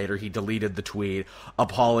lines later, he deleted the tweet,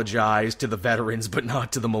 apologized to the veterans, but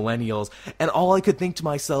not to the millennials. And all I could think to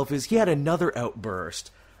myself is he had another outburst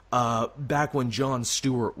back when Jon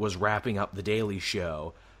Stewart was wrapping up The Daily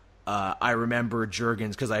Show. I remember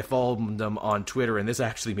Jurgens, because I followed him on Twitter, and this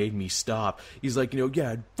actually made me stop. He's like,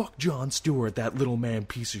 yeah, fuck Jon Stewart, that little man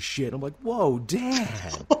piece of shit. I'm like, whoa, Dan.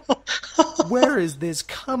 Where is this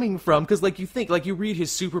coming from? Because, you think, you read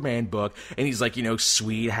his Superman book, and he's like,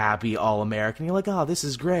 sweet, happy, all-American. You're like, oh, this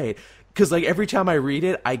is great. Because, every time I read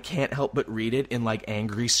it, I can't help but read it in,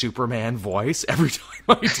 angry Superman voice every time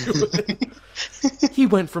I do it. He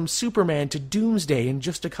went from Superman to Doomsday in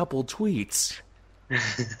just a couple tweets.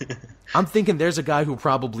 I'm thinking there's a guy who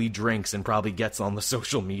probably drinks and probably gets on the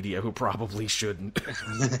social media who probably shouldn't.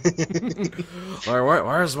 Like,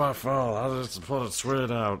 where's my phone? I'll just put it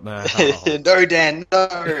straight out now. No, Dan,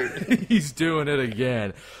 no. He's doing it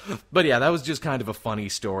again. But yeah, that was just kind of a funny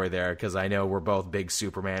story there, because I know we're both big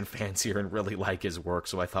Superman fans here and really like his work,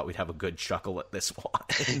 so I thought we'd have a good chuckle at this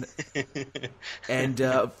one.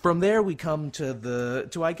 And from there we come to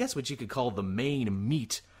I guess what you could call the main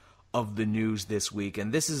meat of the news this week,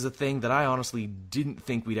 and this is a thing that I honestly didn't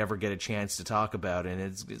think we'd ever get a chance to talk about, and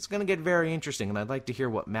it's going to get very interesting, and I'd like to hear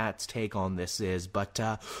what Matt's take on this is. But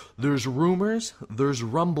there's rumors, there's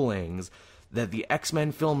rumblings that the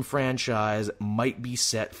X-Men film franchise might be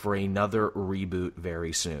set for another reboot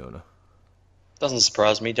very soon. Doesn't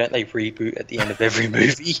surprise me. Don't they reboot at the end of every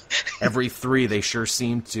movie? Every 3, they sure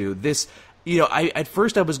seem to. This... You know, at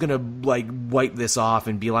first I was going to, like, wipe this off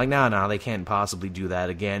and be like, no, they can't possibly do that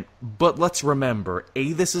again. But let's remember,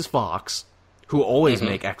 A, this is Fox, who always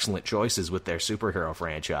make excellent choices with their superhero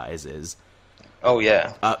franchises. Oh,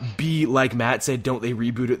 yeah. B, like Matt said, don't they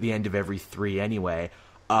reboot at the end of every 3 anyway?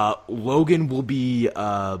 Logan will be,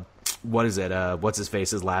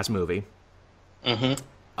 what's-his-face's last movie.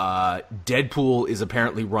 Deadpool is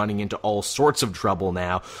apparently running into all sorts of trouble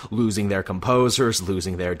now, losing their composers,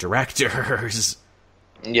 losing their directors.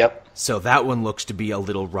 Yep. So that one looks to be a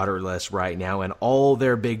little rudderless right now, and all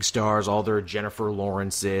their big stars, all their Jennifer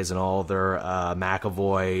Lawrences and all their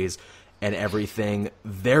McAvoys and everything,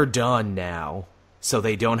 they're done now. So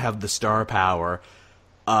they don't have the star power.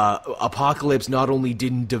 Apocalypse not only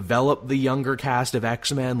didn't develop the younger cast of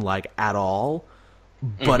X-Men, like, at all,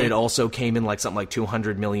 but it also came in like something like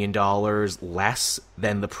 $200 million less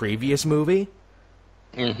than the previous movie.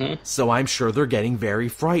 So I'm sure they're getting very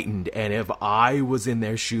frightened. And if I was in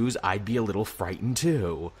their shoes, I'd be a little frightened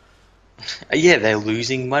too. Yeah, they're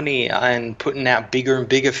losing money and putting out bigger and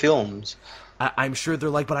bigger films. I'm sure they're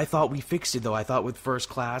like, but I thought we fixed it though. I thought with First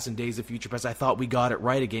Class and Days of Future Past, I thought we got it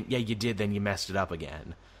right again. Yeah, you did, then you messed it up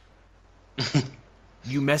again.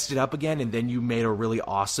 You messed it up again, and then you made a really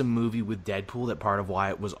awesome movie with Deadpool that part of why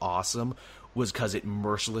it was awesome was because it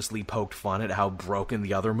mercilessly poked fun at how broken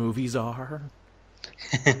the other movies are.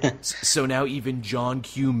 So now even John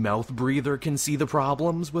Q. Mouth Breather can see the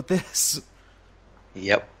problems with this.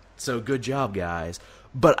 Yep. So good job, guys.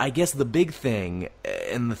 But I guess the big thing,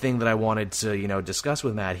 and the thing that I wanted to, discuss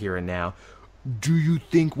with Matt here and now, do you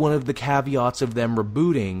think one of the caveats of them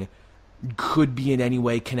rebooting could be in any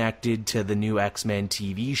way connected to the new X-Men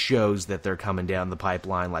TV shows that they're coming down the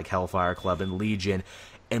pipeline, like Hellfire Club and Legion?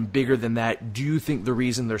 And bigger than that, do you think the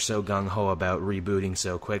reason they're so gung-ho about rebooting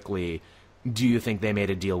so quickly, do you think they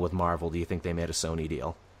made a deal with Marvel? Do you think they made a Sony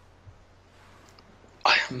deal?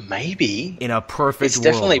 Maybe. In a perfect world, it's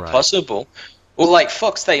definitely right? Possible. Well, like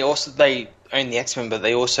Fox, they own the X-Men, but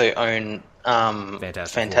they also own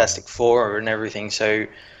Fantastic Four and everything, so...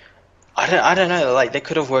 I don't know. Like, they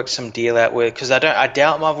could have worked some deal out with, because I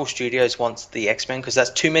doubt Marvel Studios wants the X-Men, because that's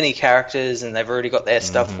too many characters and they've already got their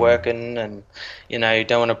stuff working, and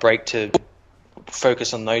don't want to break to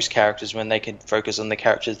focus on those characters when they can focus on the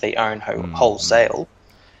characters they own wholesale.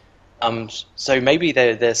 So maybe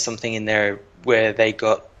there's something in there where they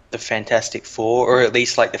got the Fantastic Four, or at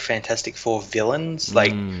least like the Fantastic Four villains,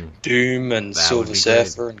 like Doom and Silver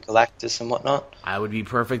Surfer and Galactus and whatnot. I would be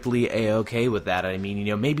perfectly A-okay with that. I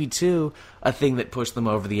mean, maybe too, a thing that pushed them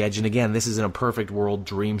over the edge, and again, this isn't a perfect world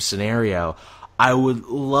dream scenario. I would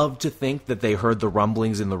love to think that they heard the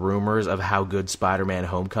rumblings and the rumors of how good Spider-Man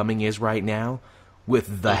Homecoming is right now,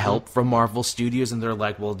 with the help from Marvel Studios, and they're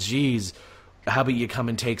like, well, geez, how about you come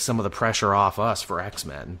and take some of the pressure off us for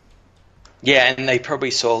X-Men? Yeah, and they probably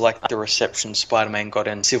saw like the reception Spider-Man got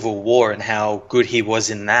in Civil War and how good he was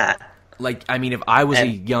in that. Like, I mean, if I was a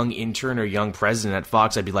young intern or young president at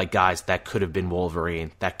Fox, I'd be like, guys, that could have been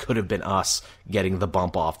Wolverine. That could have been us getting the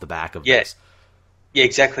bump off the back of this. Yeah,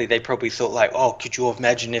 exactly. They probably thought like, oh, could you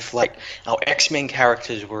imagine if like our X-Men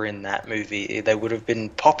characters were in that movie? They would have been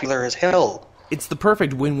popular as hell. It's the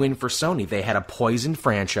perfect win-win for Sony. They had a poisoned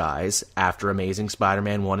franchise after Amazing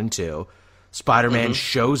Spider-Man 1 and 2. Spider-Man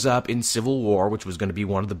shows up in Civil War, which was going to be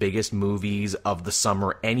one of the biggest movies of the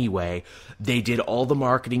summer anyway. They did all the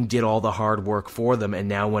marketing, did all the hard work for them, and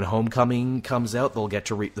now when Homecoming comes out, they'll get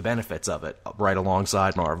to reap the benefits of it, right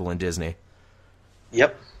alongside Marvel and Disney.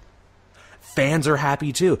 Yep. Fans are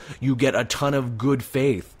happy, too. You get a ton of good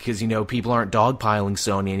faith, because, people aren't dogpiling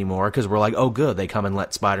Sony anymore, because we're like, oh, good, they come and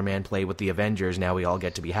let Spider-Man play with the Avengers, now we all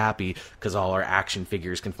get to be happy, because all our action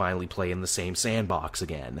figures can finally play in the same sandbox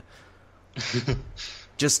again.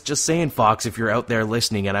 Just saying, Fox, if you're out there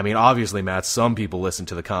listening, and I mean, obviously, Matt, some people listen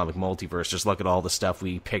to the comic multiverse. Just look at all the stuff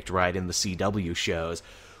we picked right in the CW shows.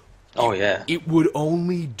 Oh, yeah. It would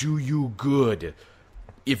only do you good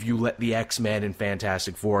if you let the X-Men and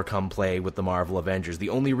Fantastic Four come play with the Marvel Avengers. The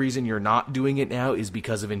only reason you're not doing it now is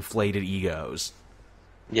because of inflated egos.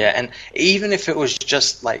 Yeah, and even if it was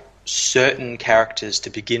just, like, certain characters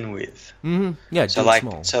to begin with. Mm-hmm. Yeah, so like,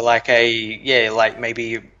 small. So like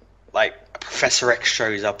maybe like Professor X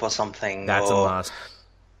shows up or something. That's a must.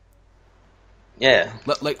 Yeah.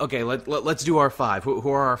 Let's do our 5. Who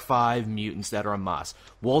are our 5 mutants that are a must?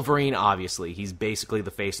 Wolverine, obviously. He's basically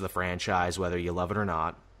the face of the franchise, whether you love it or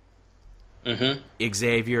not. Mm-hmm.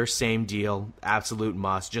 Xavier, same deal. Absolute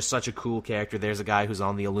must. Just such a cool character. There's a guy who's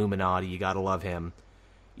on the Illuminati. You gotta love him.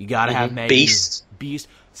 You gotta have Beast.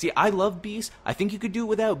 See, I love Beast. I think you could do it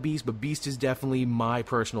without Beast, but Beast is definitely my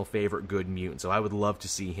personal favorite good mutant, so I would love to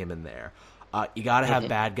see him in there. You gotta have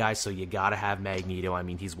bad guys, so you gotta have Magneto. I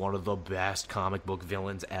mean, he's one of the best comic book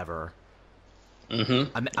villains ever.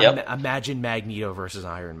 Imagine Magneto versus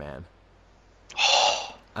Iron Man.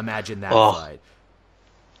 Imagine that fight.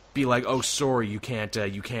 Be like, oh, sorry, you can't,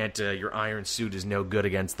 your iron suit is no good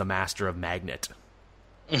against the Master of Magnet.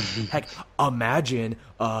 Heck, imagine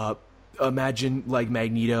like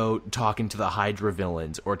Magneto talking to the Hydra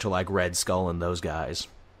villains or to like Red Skull and those guys.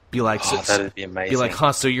 Be like, that'd be amazing. Be like,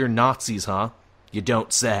 huh? So you're Nazis, huh? You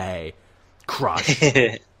don't say. Crush.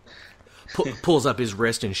 Pulls up his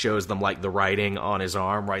wrist and shows them like the writing on his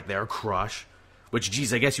arm right there. Crush. Which,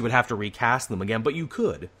 geez, I guess you would have to recast them again, but you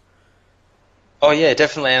could. Oh yeah,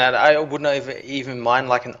 definitely, and I wouldn't even mind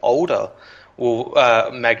like an older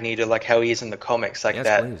Magneto, like how he is in the comics, like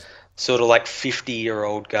that. Please. Sort of like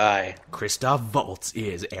 50-year-old guy. Christoph Waltz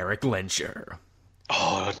is Eric Lenscher.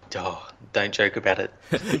 Oh, don't joke about it.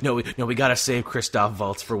 No, we gotta save Christoph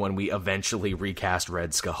Waltz for when we eventually recast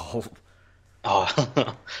Red Skull.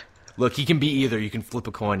 Oh. Look, he can be either. You can flip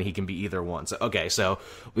a coin, he can be either one. So, okay, so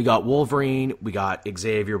we got Wolverine, we got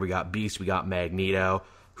Xavier, we got Beast, we got Magneto.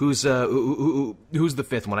 Who's the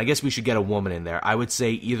 5th one? I guess we should get a woman in there. I would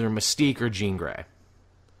say either Mystique or Jean Grey.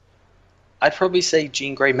 I'd probably say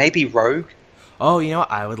Jean Grey, maybe Rogue. Oh, you know,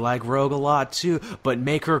 I would like Rogue a lot, too. But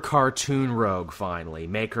make her cartoon Rogue, finally.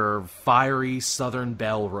 Make her fiery Southern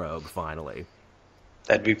Belle Rogue, finally.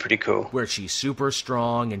 That'd be pretty cool. Where she's super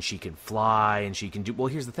strong, and she can fly, and she can do... Well,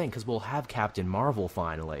 here's the thing, because we'll have Captain Marvel,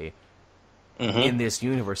 finally, in this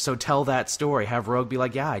universe. So tell that story. Have Rogue be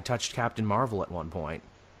like, yeah, I touched Captain Marvel at one point.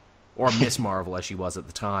 Or Miss Marvel, as she was at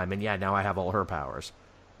the time. And yeah, now I have all her powers.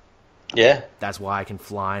 Yeah. That's why I can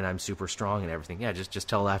fly, and I'm super strong and everything. Yeah, just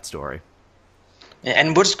tell that story.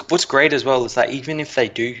 And what's great as well is that even if they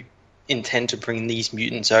do intend to bring these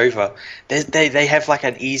mutants over, they have like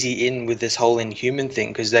an easy in with this whole Inhuman thing,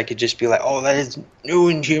 because they could just be like, oh, there's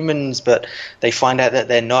new Inhumans, but they find out that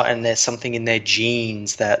they're not, and there's something in their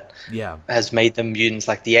genes that has made them mutants,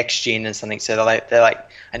 like the X gene and something. So they're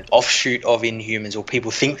like an offshoot of Inhumans, or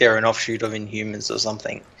people think they're an offshoot of Inhumans or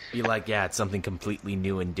something. You're like, yeah, it's something completely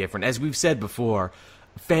new and different. As we've said before,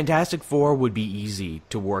 Fantastic Four would be easy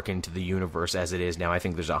to work into the universe as it is now. I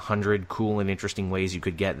think there's 100 cool and interesting ways you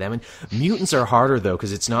could get them. And mutants are harder, though,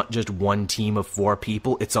 because it's not just one team of 4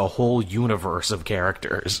 people. It's a whole universe of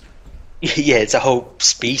characters. Yeah, it's a whole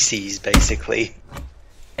species, basically.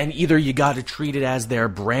 And either you got to treat it as they're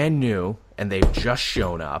brand new and they've just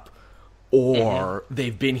shown up, or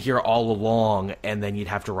they've been here all along, and then you'd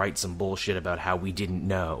have to write some bullshit about how we didn't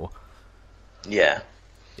know. Yeah.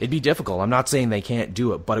 It'd be difficult. I'm not saying they can't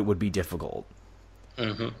do it, but it would be difficult.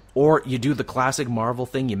 Or you do the classic Marvel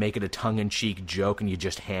thing, you make it a tongue-in-cheek joke, and you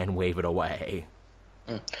just hand-wave it away.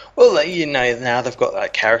 Well, you know, now they've got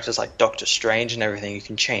like characters like Doctor Strange and everything. You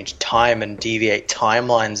can change time and deviate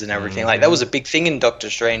timelines and everything. Like, that was a big thing in Doctor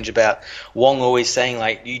Strange about Wong always saying,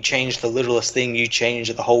 like, you change the littlest thing, you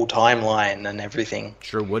change the whole timeline and everything.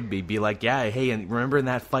 Sure would be. Be like, yeah, hey, and remember in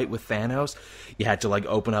that fight with Thanos? You had to, like,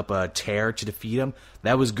 open up a tear to defeat him?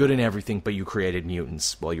 That was good and everything, but you created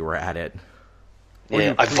mutants while you were at it.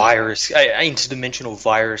 Yeah, an interdimensional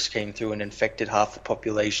virus came through and infected half the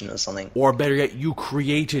population or something. Or better yet, you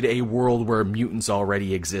created a world where mutants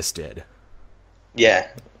already existed. Yeah.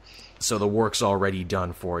 So the work's already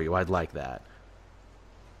done for you. I'd like that.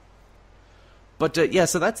 But, yeah,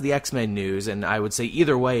 so that's the X-Men news, and I would say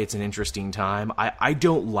either way it's an interesting time. I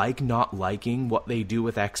don't like not liking what they do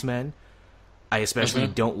with X-Men. I especially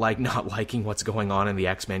don't like not liking what's going on in the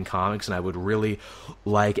X-Men comics, and I would really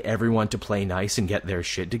like everyone to play nice and get their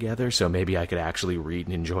shit together, so maybe I could actually read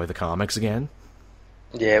and enjoy the comics again.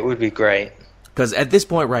 Yeah, it would be great. Because at this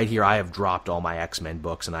point right here, I have dropped all my X-Men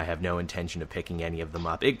books, and I have no intention of picking any of them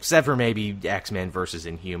up, except for maybe X-Men versus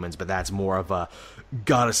Inhumans, but that's more of a,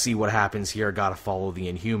 gotta see what happens here, gotta follow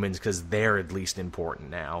the Inhumans, because they're at least important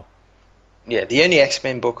now. Yeah, the only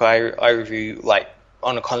X-Men book I review, like,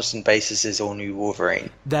 on a constant basis is All New Wolverine.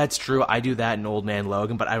 That's true. I do that in Old Man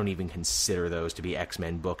Logan, but I don't even consider those to be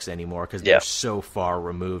X-Men books anymore, because they're so far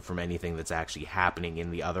removed from anything that's actually happening in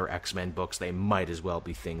the other X-Men books, they might as well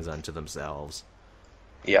be things unto themselves.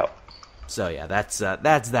 Yep. So yeah, that's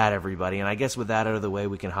that, everybody. And I guess with that out of the way,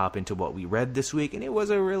 we can hop into what we read this week. And it was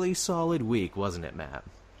a really solid week, wasn't it, Matt?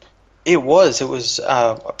 It was. It was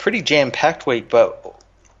a pretty jam-packed week, but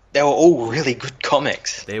they were all really good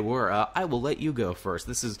comics. They were. I will let you go first.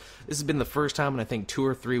 This has been the first time in I think 2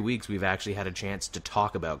 or 3 weeks we've actually had a chance to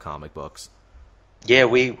talk about comic books. Yeah,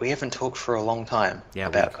 we haven't talked for a long time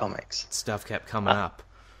about comics. Stuff kept coming up.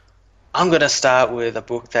 I'm going to start with a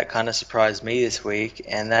book that kind of surprised me this week,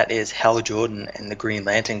 and that is Hal Jordan and the Green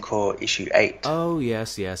Lantern Corps, issue 8. Oh,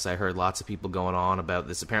 yes. I heard lots of people going on about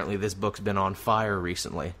this. Apparently this book's been on fire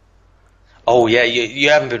recently. Oh, yeah, you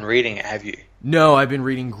haven't been reading it, have you? No, I've been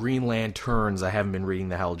reading Green Lanterns. I haven't been reading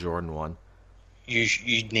the Hal Jordan one. You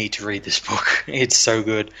need to read this book. It's so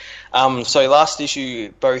good. So last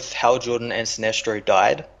issue, both Hal Jordan and Sinestro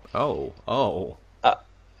died. Oh.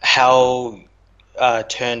 Hal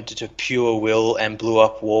turned to pure will and blew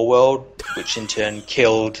up Warworld, which in turn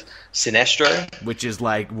killed Sinestro. Which is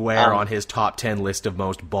like where on his top 10 list of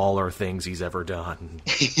most baller things he's ever done.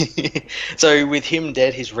 So with him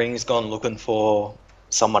dead, his ring's gone looking for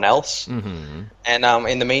someone else. Mm-hmm. And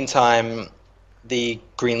in the meantime, the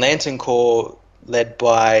Green Lantern Corps, led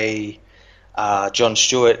by John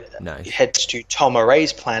Stewart, heads to Tom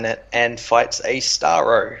Aray's planet and fights a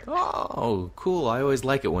Starro. Oh, cool. I always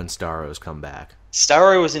like it when Starros come back.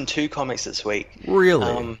 Starro was in 2 comics this week.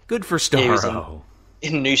 Really? Good for Starro. He was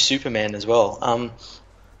in New Superman as well.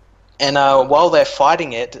 And while they're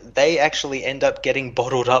fighting it, they actually end up getting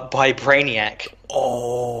bottled up by Brainiac.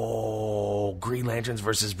 Oh, Green Lanterns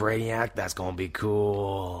versus Brainiac? That's going to be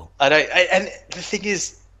cool. And the thing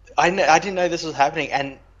is, I didn't know this was happening,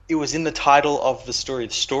 and it was in the title of the story.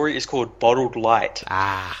 The story is called Bottled Light.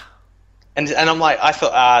 And I'm like, I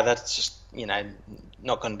thought, that's just,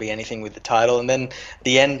 not going to be anything with the title. And then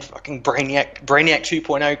the end, fucking Brainiac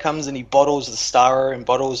 2.0 comes and he bottles the Starro and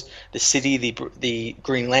bottles the city the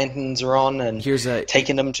Green Lanterns are on, and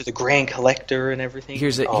taking them to the Grand Collector and everything.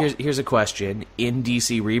 Here's a question. In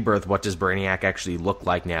DC Rebirth, what does Brainiac actually look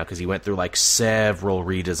like now? Because he went through like several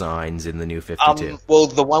redesigns in the New 52. Well,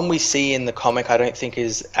 the one we see in the comic I don't think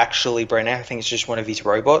is actually Brainiac. I think it's just one of his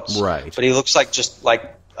robots. Right. But he looks like just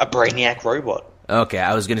like a Brainiac robot. Okay,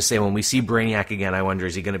 I was going to say, when we see Brainiac again, I wonder,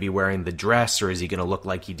 is he going to be wearing the dress, or is he going to look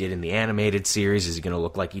like he did in the animated series? Is he going to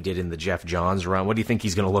look like he did in the Jeff Johns run? What do you think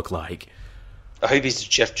he's going to look like? I hope he's the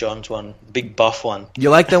Jeff Johns one, big buff one. You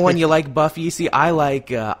like that one? You like Buffy? See, I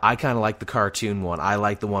kind of like the cartoon one. I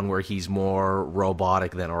like the one where he's more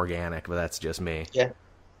robotic than organic, but that's just me. Yeah,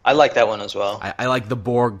 I like that one as well. I like the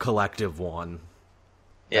Borg Collective one.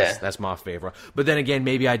 Yeah. That's my favorite. But then again,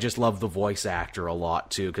 maybe I just love the voice actor a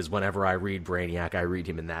lot, too, because whenever I read Brainiac, I read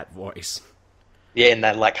him in that voice. Yeah, in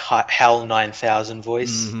that, like, HAL 9000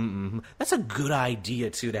 voice. Mm-hmm. That's a good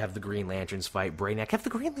idea, too, to have the Green Lanterns fight Brainiac. Have the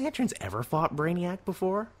Green Lanterns ever fought Brainiac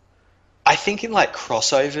before? I think in, like,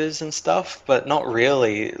 crossovers and stuff, but not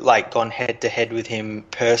really, like, gone head-to-head with him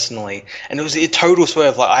personally. And it was a total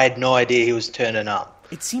swerve. Like, I had no idea he was turning up.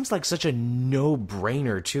 It seems like such a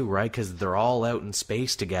no-brainer, too, right? Because they're all out in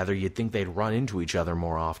space together. You'd think they'd run into each other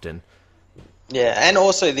more often. Yeah, and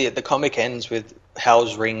also the comic ends with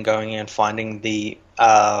Hal's ring going and finding the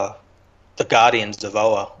Guardians of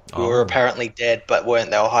Oa, who were apparently dead, but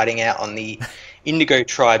weren't. They were hiding out on the Indigo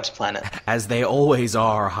Tribe's planet. As they always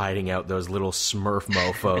are, hiding out, those little Smurf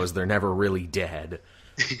mofos. They're never really dead.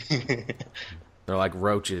 They're like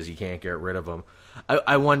roaches. You can't get rid of them.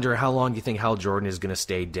 I wonder, how long do you think Hal Jordan is going to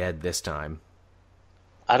stay dead this time?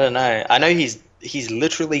 I don't know. I know he's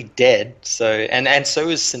literally dead, so and so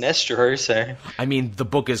is Sinestro, so... I mean, the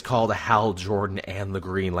book is called Hal Jordan and the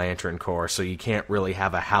Green Lantern Corps, so you can't really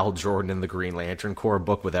have a Hal Jordan and the Green Lantern Corps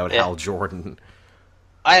book without Hal Jordan.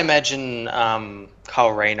 I imagine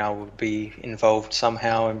Kyle Rayner would be involved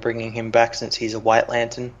somehow in bringing him back, since he's a White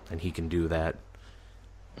Lantern. And he can do that.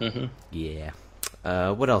 Mm-hmm. Yeah.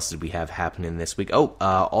 What else did we have happening this week?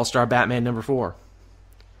 All-Star Batman #4.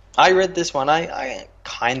 I read this one. I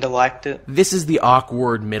kind of liked it. This is the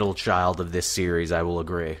awkward middle child of this series, I will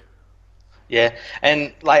agree. Yeah,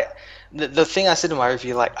 and like the thing I said in my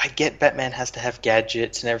review, like I get Batman has to have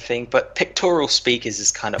gadgets and everything, but pictorial speakers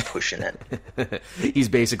is kind of pushing it. He's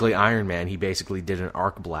basically Iron Man. He basically did an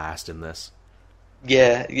arc blast in this.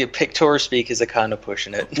 Yeah, pictorial speakers are kind of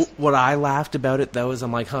pushing it. What I laughed about it, though, is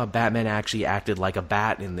I'm like, Batman actually acted like a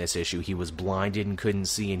bat in this issue. He was blinded and couldn't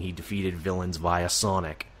see, and he defeated villains via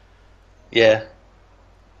Sonic. Yeah.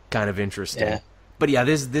 Kind of interesting. Yeah. But yeah,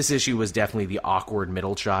 this issue was definitely the awkward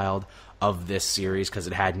middle child of this series, because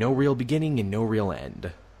it had no real beginning and no real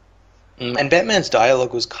end. And Batman's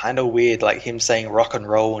dialogue was kind of weird, like him saying rock and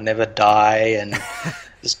roll will never die, and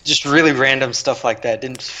just really random stuff like that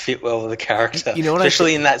didn't fit well with the character, you know what,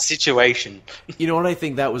 especially in that situation. You know what I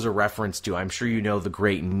think that was a reference to? I'm sure you know the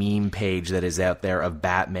great meme page that is out there of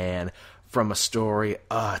Batman from a story.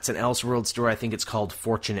 It's an Elseworld story. I think it's called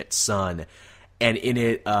Fortunate Son. And in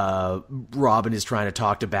it, Robin is trying to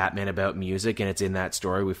talk to Batman about music, and it's in that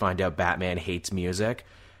story we find out Batman hates music.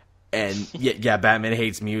 And yeah, Batman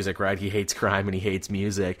hates music, right? He hates crime and he hates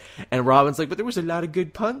music. And Robin's like, but there was a lot of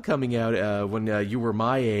good punk coming out when you were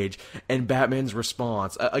my age. And Batman's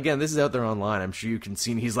response, again, this is out there online, I'm sure you can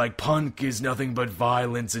see, he's like, punk is nothing but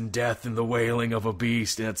violence and death and the wailing of a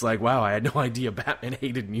beast. And it's like, wow, I had no idea Batman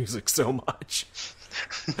hated music so much.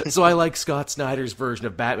 So I like Scott Snyder's version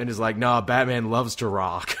of Batman is like, nah, Batman loves to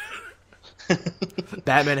rock.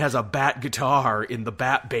 Batman has a bat guitar in the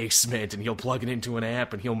bat basement, and he'll plug it into an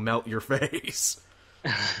amp, and he'll melt your face.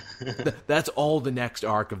 That's all the next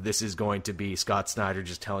arc of this is going to be. Scott Snyder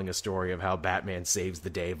just telling a story of how Batman saves the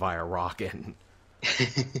day via rockin'.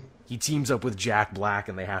 He teams up with Jack Black,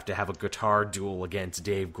 and they have to have a guitar duel against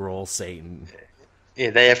Dave Grohl, Satan. Yeah,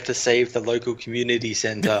 they have to save the local community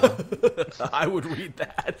center. I would read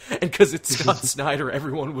that. And because it's Scott Snyder,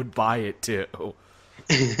 everyone would buy it, too.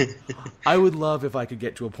 I would love if I could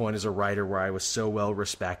get to a point as a writer where I was so well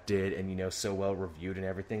respected and, so well reviewed and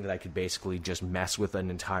everything that I could basically just mess with an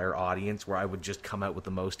entire audience, where I would just come out with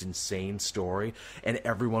the most insane story and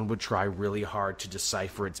everyone would try really hard to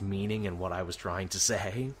decipher its meaning and what I was trying to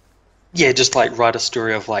say. Yeah, just like write a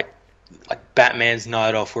story of like Batman's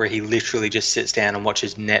night off, where he literally just sits down and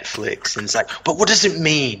watches Netflix and it's like, but what does it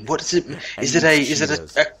mean? What does it mean? Is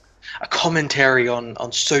it a commentary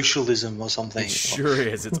on socialism or something? It sure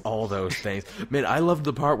is. It's all those things. Man, I loved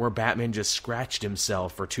the part where Batman just scratched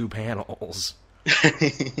himself for 2 panels.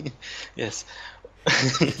 Yes.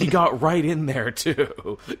 He got right in there,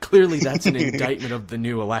 too. Clearly, that's an indictment of the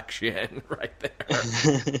new election right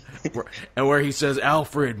there. And where he says,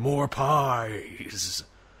 Alfred, more pies.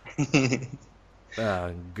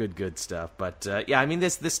 Good stuff. But, yeah, I mean,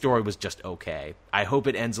 this story was just okay. I hope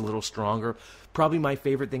it ends a little stronger. Probably my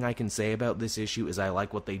favorite thing I can say about this issue is I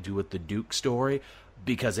like what they do with the Duke story,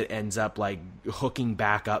 because it ends up, like, hooking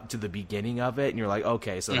back up to the beginning of it, and you're like,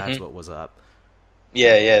 okay, so that's what was up.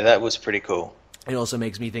 Yeah, that was pretty cool. It also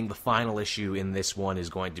makes me think the final issue in this one is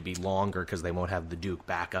going to be longer, because they won't have the Duke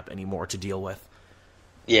back up anymore to deal with.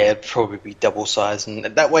 Yeah, it'd probably be double size, and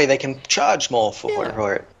that way they can charge more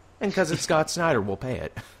for it. And because it's Scott Snyder, we'll pay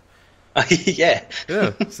it. Yeah.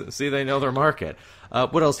 Yeah. See, they know their market.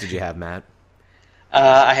 What else did you have, Matt?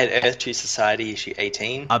 I had Earth 2 Society issue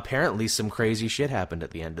 18. Apparently some crazy shit happened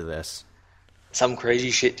at the end of this. Some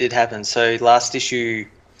crazy shit did happen. So last issue,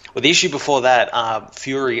 the issue before that,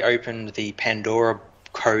 Fury opened the Pandora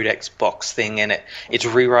Codex box thing, and it's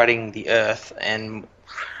rewriting the Earth. And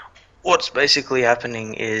what's basically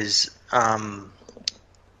happening is, I'm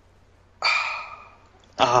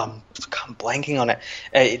blanking on it.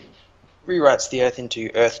 It rewrites the Earth into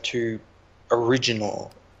Earth 2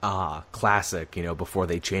 Original. Classic, before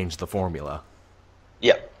they changed the formula.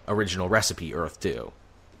 Yep. Original recipe, Earth 2.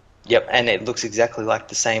 Yep, and it looks exactly like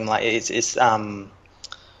the same. Like it's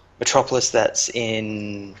Metropolis that's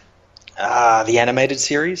in the animated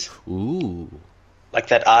series. Ooh. Like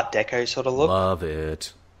that Art Deco sort of look. Love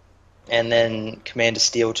it. And then Commander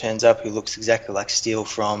Steel turns up, who looks exactly like Steel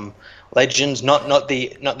from Legends, not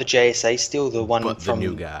the JSA Steel, the one but from the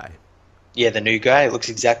new guy. Yeah, the new guy. It looks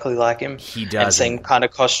exactly like him. He does. And same kind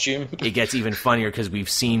of costume. It gets even funnier because we've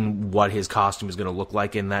seen what his costume is going to look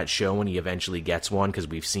like in that show when he eventually gets one, because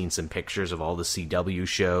we've seen some pictures of all the CW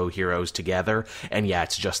show heroes together, and yeah,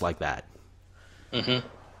 it's just like that. Mm-hmm.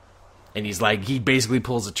 And he's like, he basically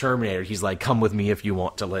pulls a Terminator. He's like, come with me if you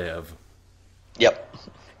want to live. Yep.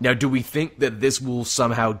 Now, do we think that this will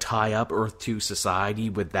somehow tie up Earth 2 Society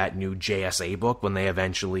with that new JSA book when they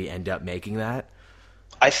eventually end up making that?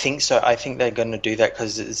 I think so. I think they're going to do that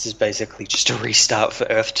because this is basically just a restart for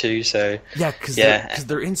Earth 2. So yeah, because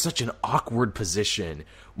they're in such an awkward position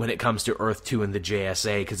when it comes to Earth 2 and the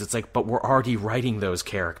JSA, because it's like, but we're already writing those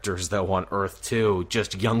characters, though, on Earth 2,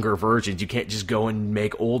 just younger versions. You can't just go and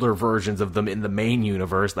make older versions of them in the main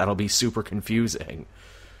universe. That'll be super confusing.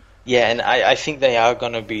 Yeah, and I think they are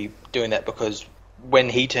going to be doing that because when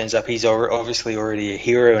he turns up, he's obviously already a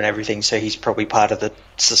hero and everything, so he's probably part of the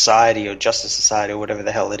society or Justice Society or whatever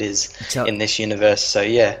the hell it is in this universe, so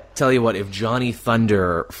yeah. Tell you what, if Johnny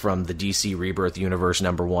Thunder from the DC Rebirth Universe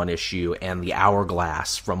 #1 issue and the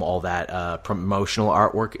Hourglass from all that promotional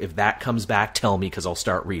artwork, if that comes back, tell me, because I'll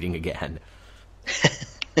start reading again.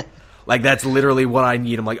 Like, that's literally what I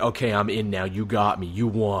need. I'm like, okay, I'm in now. You got me. You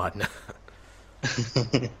won.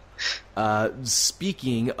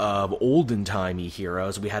 Speaking of olden-timey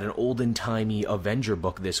heroes, we had an olden-timey Avenger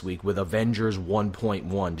book this week with Avengers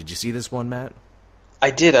 1.1. Did you see this one, Matt?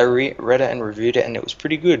 I did. I read it and reviewed it, and it was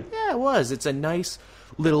pretty good. Yeah, it was. It's a nice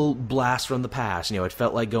little blast from the past. You know, it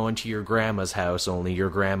felt like going to your grandma's house, only your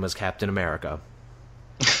grandma's Captain America.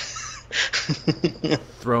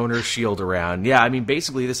 Throwing her shield around. Yeah, I mean,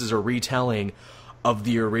 basically this is a retelling of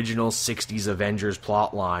the original 60s Avengers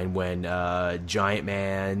plotline when Giant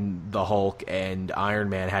Man, the Hulk, and Iron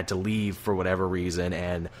Man had to leave for whatever reason,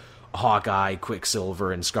 and Hawkeye,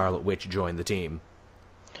 Quicksilver, and Scarlet Witch joined the team.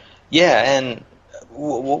 Yeah, and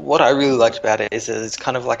what I really liked about it is that it's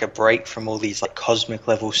kind of like a break from all these like cosmic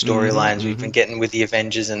level storylines we've been getting with the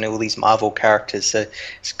Avengers and all these Marvel characters. So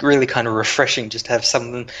it's really kind of refreshing just to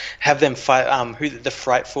have them fight. The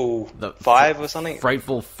Frightful Five or something?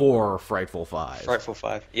 Frightful Four, Frightful Five. Frightful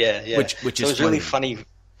Five. Yeah, yeah. Which so is it was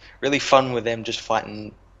really fun with them just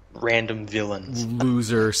fighting random villains.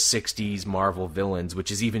 Loser 60s Marvel villains, which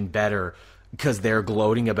is even better, because they're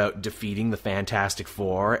gloating about defeating the Fantastic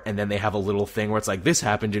Four, and then they have a little thing where it's like, this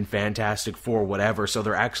happened in Fantastic Four, whatever, so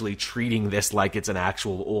they're actually treating this like it's an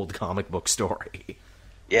actual old comic book story.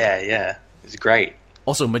 Yeah, yeah. It's great.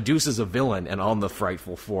 Also, Medusa's a villain, and on the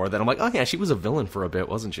Frightful Four, then I'm like, oh yeah, she was a villain for a bit,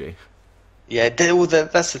 wasn't she? Yeah,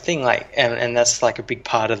 that's the thing, like, and that's like a big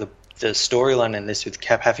part of the storyline in this, with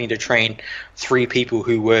Cap having to train 3 people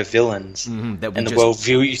who were villains, and the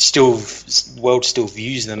world still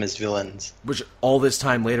views them as villains. Which all this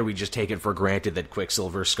time later, we just take it for granted that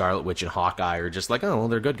Quicksilver, Scarlet Witch, and Hawkeye are just like, oh, well,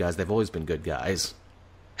 they're good guys. They've always been good guys.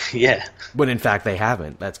 Yeah. When in fact they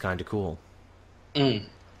haven't. That's kind of cool. Mm.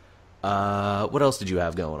 What else did you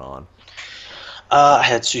have going on? I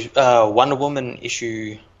had Wonder Woman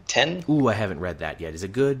issue 10. Ooh, I haven't read that yet. Is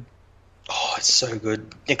it good? Oh, it's so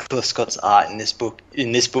good. Nicola Scott's art in this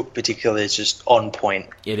book particularly, is just on point.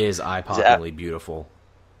 It is eye-poppingly beautiful.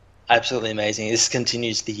 Absolutely amazing. This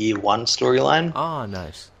continues the Year 1 storyline. Ah,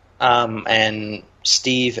 nice. And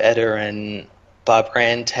Steve, Etta, and Barbara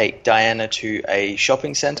Ann take Diana to a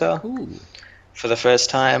shopping center for the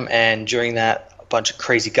first time, and during that, a bunch of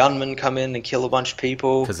crazy gunmen come in and kill a bunch of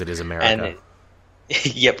people. Because it is America.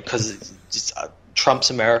 Yeah, because it's just... Trump's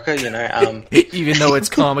America, you know. Even though it's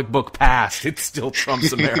comic book past, it's still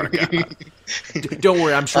Trump's America. Don't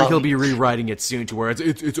worry, I'm sure he'll be rewriting it soon to where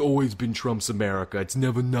it's always been Trump's America. It's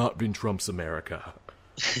never not been Trump's America.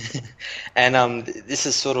 And this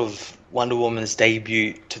is sort of Wonder Woman's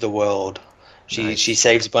debut to the world. She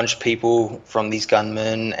saves a bunch of people from these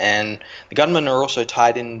gunmen, and the gunmen are also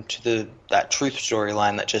tied into that Truth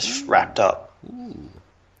storyline that just wrapped up. Ooh.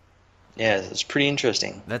 Yeah, it's pretty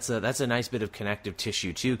interesting. That's a nice bit of connective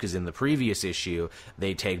tissue, too, because in the previous issue,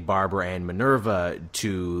 they take Barbara and Minerva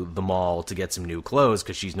to the mall to get some new clothes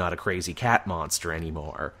because she's not a crazy cat monster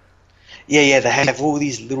anymore. Yeah, they have all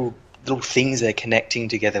these little things they're connecting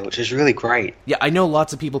together, which is really great. Yeah, I know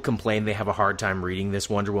lots of people complain they have a hard time reading this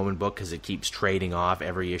Wonder Woman book because it keeps trading off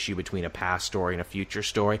every issue between a past story and a future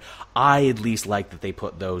story. I at least like that they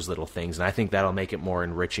put those little things, and I think that'll make it more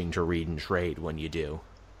enriching to read and trade when you do.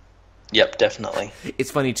 Yep, definitely.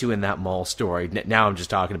 It's funny, too, in that mall story. Now I'm just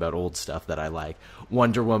talking about old stuff that I like.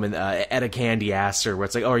 Wonder Woman, Etta Candy asks her, where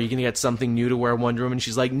it's like, oh, are you going to get something new to wear, Wonder Woman?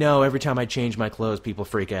 She's like, no, every time I change my clothes, people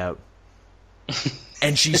freak out.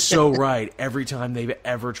 And she's so right. Every time they've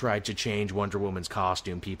ever tried to change Wonder Woman's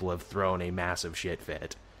costume, people have thrown a massive shit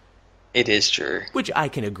fit. It is true. Which I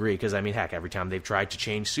can agree, because, I mean, heck, every time they've tried to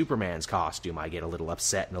change Superman's costume, I get a little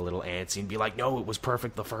upset and a little antsy and be like, no, it was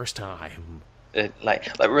perfect the first time.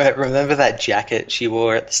 Remember that jacket she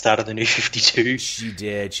wore at the start of the New 52? She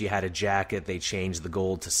did. She had a jacket. They changed the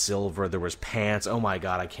gold to silver. There was pants. Oh my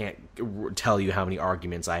god, I can't tell you how many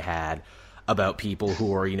arguments I had about people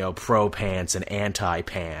who are, you know, pro pants and anti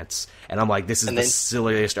pants. And I'm like, this is the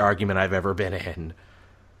silliest argument I've ever been in.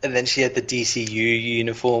 And then she had the DCU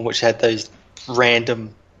uniform, which had those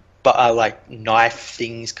random, but like knife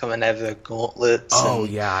things coming out of her gauntlets. Oh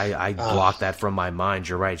yeah, I blocked that from my mind.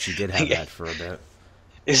 You're right, she did have that for a bit.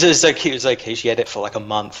 It was okay. She had it for like a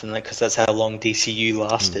month, and because that's how long DCU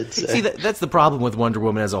lasted. So. See, that's the problem with Wonder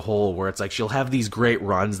Woman as a whole, where it's like she'll have these great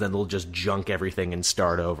runs, then they'll just junk everything and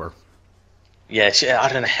start over. Yeah, I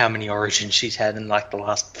don't know how many origins she's had in like the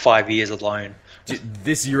last 5 years alone.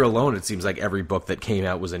 This year alone, it seems like every book that came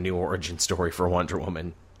out was a new origin story for Wonder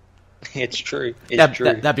Woman. It's true.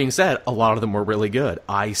 That being said, a lot of them were really good.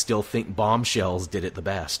 I still think Bombshells did it the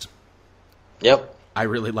best. Yep. I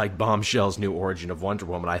really like Bombshell's new origin of Wonder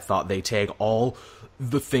Woman. I thought they take all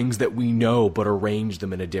the things that we know but arrange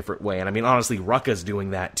them in a different way. And I mean, honestly, Rucka's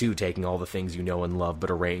doing that too, taking all the things you know and love but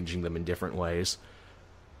arranging them in different ways.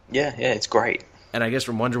 Yeah, it's great. And I guess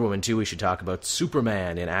from Wonder Woman 2, we should talk about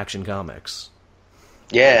Superman in Action Comics.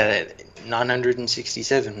 Yeah,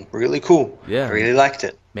 967. Really cool. Yeah. I really liked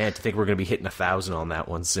it. Man, to think we're going to be hitting 1,000 on that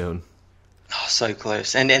one soon. Oh, so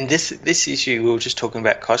close. And this issue, we were just talking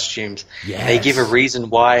about costumes. Yes. They give a reason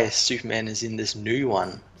why Superman is in this new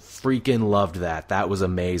one. Freaking loved that. That was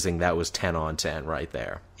amazing. That was 10 on 10 right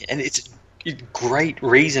there. And it's a great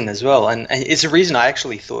reason as well. And it's a reason I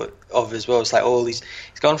actually thought of as well. It's like, he's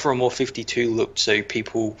gone for a more 52 look, so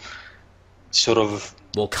people sort of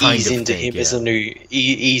ease into him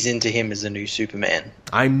as a new Superman.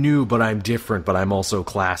 I'm new, but I'm different, but I'm also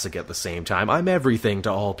classic at the same time. I'm everything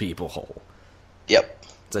to all people. Yep.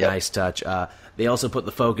 It's a nice touch. They also put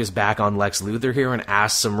the focus back on Lex Luthor here and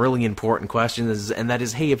asked some really important questions, and that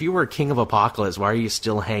is, hey, if you were King of Apocalypse, why are you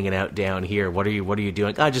still hanging out down here? What are you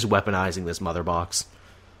doing? Just weaponizing this mother box.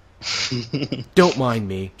 Don't mind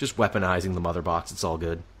me. Just weaponizing the mother box. It's all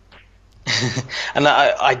good. And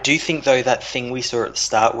I do think, though, that thing we saw at the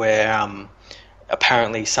start where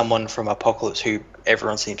apparently someone from Apocalypse, who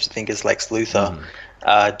everyone seems to think is Lex Luthor,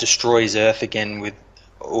 destroys Earth again with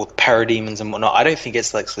all the parademons and whatnot. I don't think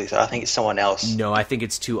it's Lex Luthor. I think it's someone else. No, I think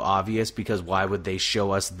it's too obvious, because why would they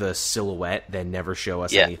show us the silhouette, then never show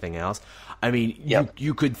us anything else? I mean,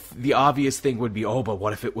 you could... The obvious thing would be, but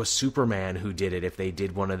what if it was Superman who did it, if they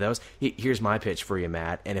did one of those? Here's my pitch for you,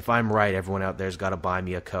 Matt, and if I'm right, everyone out there's got to buy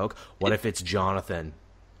me a Coke. What if it's Jonathan?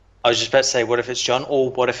 I was just about to say, what if it's John,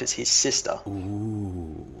 or what if it's his sister?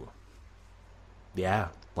 Ooh. Yeah.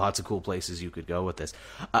 Lots of cool places you could go with this.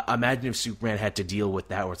 Imagine if Superman had to deal with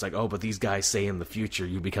that, where it's like, but these guys say in the future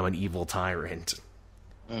you become an evil tyrant.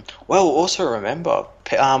 Well, also remember,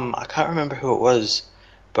 I can't remember who it was,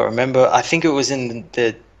 but remember, I think it was in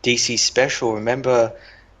the DC special. Remember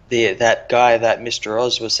that guy that Mr.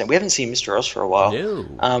 Oz was saying. We haven't seen Mr. Oz for a while.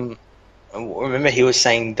 No. Remember, he was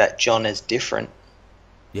saying that John is different.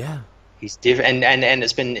 Yeah. He's different, and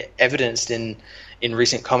it's been evidenced in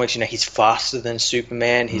recent comics. He's faster than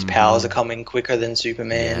Superman. His powers are coming quicker than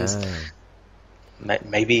Superman's. Yeah.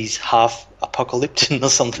 Maybe he's half apocalyptic or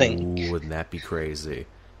something. Ooh, wouldn't that be crazy?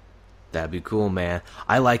 That'd be cool, man.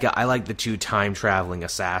 I like the two time-traveling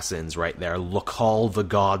assassins right there. Lakal the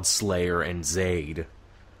Godslayer and Zayd.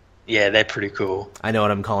 Yeah, they're pretty cool. I know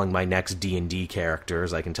what I'm calling my next D&D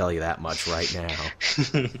characters. I can tell you that much right now.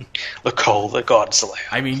 Lakal the Godslayer.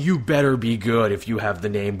 I mean, you better be good if you have the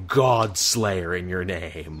name Godslayer in your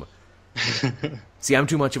name. See, I'm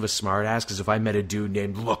too much of a smartass, because if I met a dude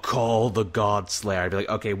named Lakal the Godslayer, I'd be like,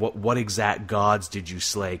 okay, what exact gods did you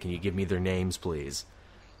slay? Can you give me their names, please?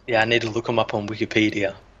 Yeah, I need to look them up on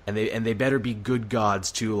Wikipedia. And they better be good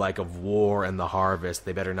gods, too, like of war and the harvest.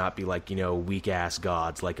 They better not be like, weak-ass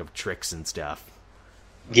gods, like of tricks and stuff.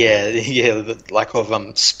 Yeah, like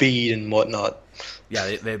of speed and whatnot.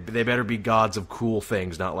 Yeah, they better be gods of cool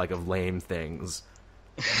things, not like of lame things.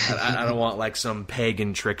 I don't want like some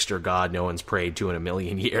pagan trickster god no one's prayed to in a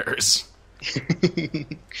million years.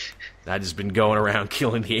 I've just been going around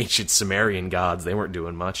killing the ancient Sumerian gods. They weren't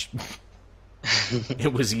doing much.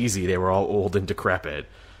 It was easy. They were all old and decrepit.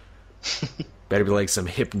 Better be like some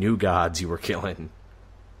hip new gods you were killing.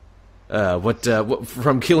 What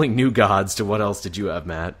from killing new gods to what else did you have,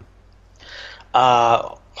 Matt?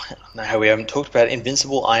 I don't know how we haven't talked about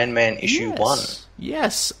Invincible Iron Man issue 1.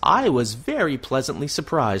 Yes, I was very pleasantly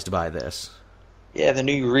surprised by this. Yeah, the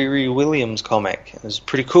new Riri Williams comic. It was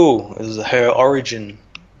pretty cool. It was her origin,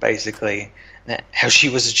 basically. How she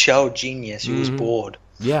was a child genius who was bored.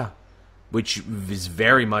 Yeah. Which is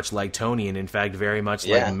very much like Tony, and in fact very much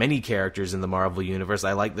like many characters in the Marvel Universe.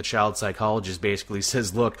 I like the child psychologist basically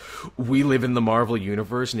says, look, we live in the Marvel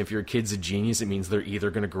Universe, and if your kid's a genius, it means they're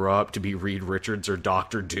either going to grow up to be Reed Richards or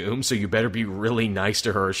Doctor Doom, so you better be really nice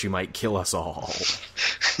to her or she might kill us all.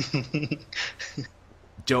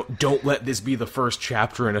 Don't let this be the first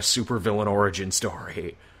chapter in a supervillain origin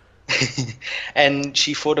story. And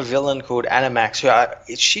she fought a villain called Animax.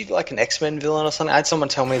 Is she like an X-Men villain or something? I had someone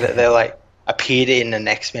tell me that they're like appeared in an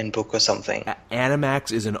X-Men book or something.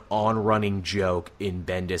 Animax is an on-running joke in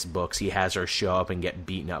Bendis books. He has her show up and get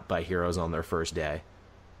beaten up by heroes on their first day.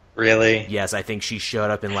 Really? Yes, I think she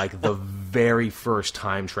showed up in like the very first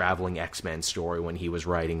time-traveling X-Men story when he was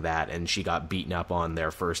writing that, and she got beaten up on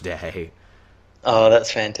their first day. Oh,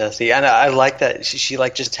 that's fantastic. And I like that she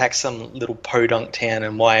like just attacks some little podunk town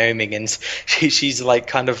in Wyoming, and she's like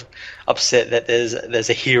kind of upset that there's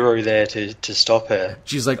a hero there to stop her.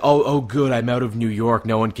 She's like, oh good, I'm out of New York,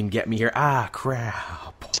 no one can get me here. Ah, crap.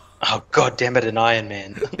 Oh, God damn it, an Iron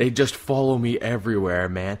Man. They just follow me everywhere,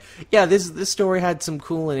 man. Yeah, this story had some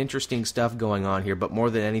cool and interesting stuff going on here, but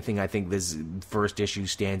more than anything, I think this first issue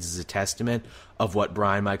stands as a testament of what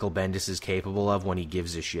Brian Michael Bendis is capable of when he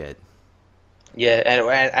gives a shit. Yeah,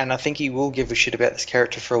 and I think he will give a shit about this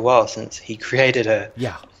character for a while since he created her.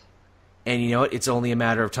 Yeah. And you know what? It's only a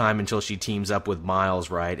matter of time until she teams up with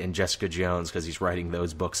Miles, right, and Jessica Jones, because he's writing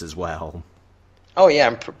those books as well. Oh,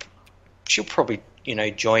 yeah, she'll probably,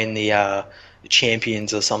 join the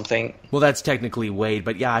Champions or something. Well, that's technically Wade,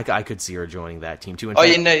 but yeah, I could see her joining that team, too.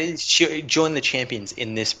 She'll join the Champions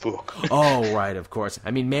in this book. Oh, right, of course.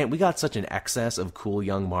 I mean, man, we got such an excess of cool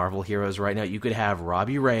young Marvel heroes right now. You could have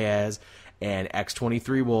Robbie Reyes and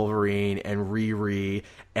X-23 Wolverine and Riri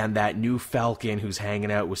and that new Falcon who's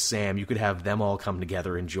hanging out with Sam. You could have them all come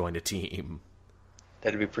together and join a team.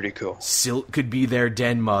 That'd be pretty cool. Silk could be their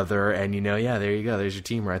den mother, and yeah, there you go. There's your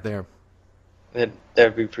team right there.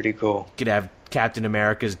 That'd be pretty cool. Could have Captain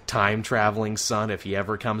America's time-traveling son if he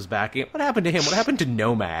ever comes back. What happened to him? What happened to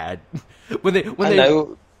Nomad?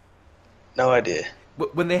 No idea.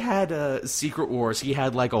 When they had Secret Wars, he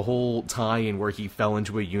had like a whole tie-in where he fell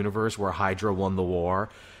into a universe where Hydra won the war,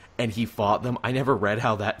 and he fought them. I never read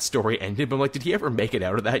how that story ended, but I'm like, did he ever make it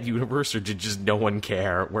out of that universe, or did just no one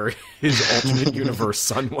care where his alternate universe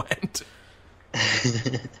son went?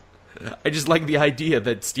 I just like the idea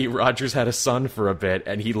that Steve Rogers had a son for a bit,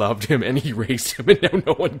 and he loved him, and he raised him, and now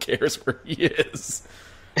no one cares where he is.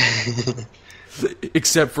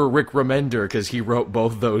 Except for Rick Remender, because he wrote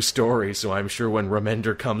both those stories, so I'm sure when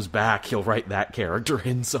Remender comes back, he'll write that character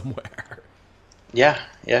in somewhere. Yeah.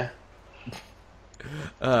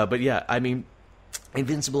 But yeah, I mean,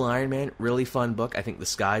 Invincible Iron Man, really fun book. I think the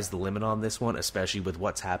sky's the limit on this one, especially with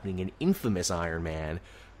what's happening in Infamous Iron Man,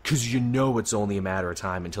 because it's only a matter of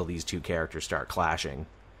time until these two characters start clashing.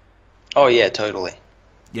 Oh, yeah, totally.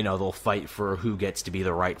 They'll fight for who gets to be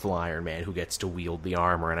the rightful Iron Man, who gets to wield the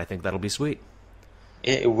armor, and I think that'll be sweet.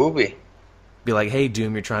 It will be. Be like, hey,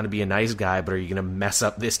 Doom, you're trying to be a nice guy, but are you going to mess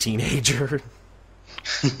up this teenager?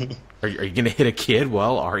 Are you going to hit a kid?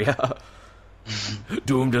 Well, are ya?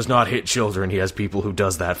 Doom does not hit children. He has people who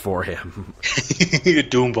does that for him.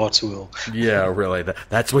 Doombots will. Yeah, really.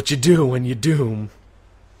 That's what you do when you Doom.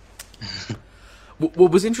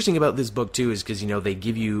 What was interesting about this book, too, is because, they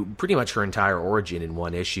give you pretty much her entire origin in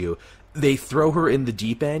one issue. They throw her in the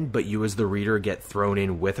deep end, but you as the reader get thrown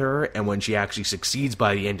in with her, and when she actually succeeds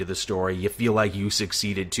by the end of the story, you feel like you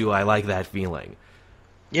succeeded, too. I like that feeling.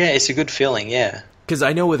 Yeah, it's a good feeling, yeah. Because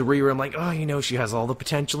I know with Riri, I'm like, she has all the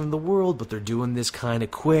potential in the world, but they're doing this kind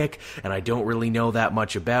of quick, and I don't really know that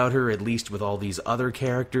much about her, at least with all these other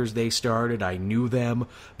characters they started. I knew them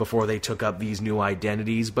before they took up these new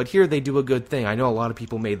identities, but here they do a good thing. I know a lot of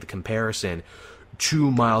people made the comparison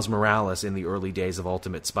to Miles Morales in the early days of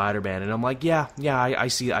Ultimate Spider-Man, and I'm like, I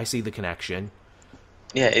see the connection.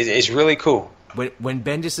 Yeah, it's really cool. When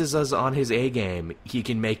Bendis is on his A game, he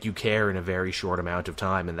can make you care in a very short amount of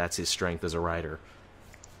time, and that's his strength as a writer.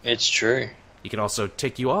 It's true. He can also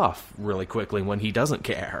tick you off really quickly when he doesn't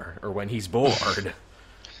care, or when he's bored.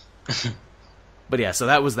 But yeah, so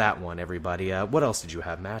that was that one, everybody. What else did you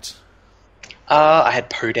have, Matt? I had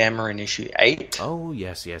Podamer in issue 8. Oh,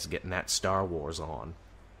 yes, getting that Star Wars on.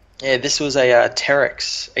 Yeah, this was a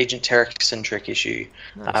Agent Terex-centric issue.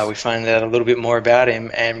 Nice. We find out a little bit more about him,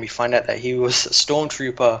 and we find out that he was a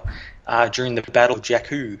stormtrooper during the Battle of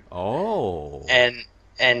Jakku. Oh.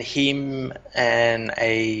 And him and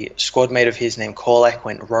a squad mate of his named Korlak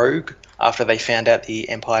went rogue after they found out the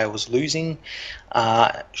Empire was losing,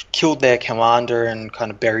 killed their commander and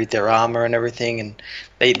kind of buried their armor and everything, and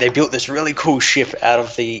they built this really cool ship out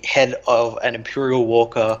of the head of an Imperial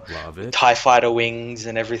Walker, TIE fighter wings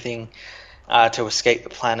and everything, to escape the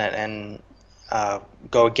planet and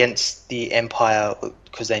go against the Empire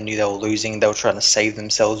because they knew they were losing. They were trying to save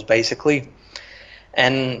themselves, basically.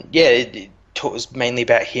 And yeah, it was mainly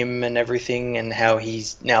about him and everything, and how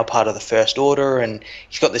he's now part of the First Order, and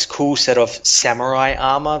he's got this cool set of samurai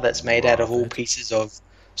armor that's made out of all pieces of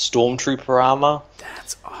stormtrooper armor.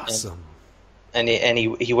 That's awesome. And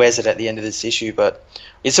he wears it at the end of this issue, but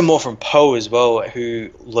it's some more from Poe as well, who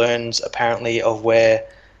learns apparently of where...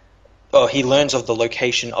 Oh, he learns of the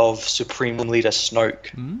location of Supreme Leader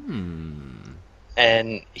Snoke.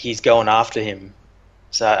 And he's going after him.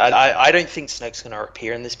 So I don't think Snoke's going to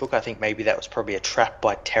appear in this book. I think maybe that was probably a trap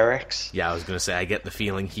by Terex. Yeah, I was going to say, I get the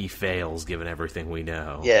feeling he fails, given everything we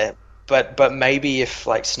know. Yeah, but maybe if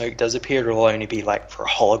like Snoke does appear, it'll only be like for a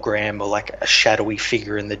hologram or like a shadowy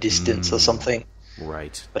figure in the distance or something.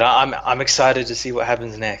 Right. But I'm excited to see what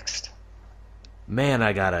happens next. Man,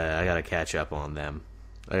 I gotta catch up on them.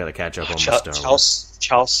 I gotta catch up on the Star Wars.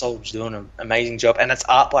 Charles Soule's doing an amazing job, and it's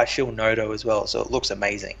art by Phil Noto as well, so it looks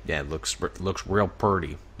amazing. Yeah, it looks real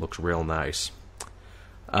pretty. Looks real nice.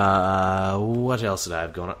 What else did I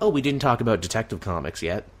have going on? Oh, we didn't talk about Detective Comics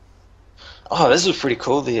yet. Oh, this was pretty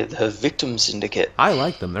cool, the Victim Syndicate. I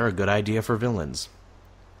like them. They're a good idea for villains.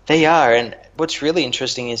 They are, and what's really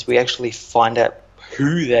interesting is we actually find out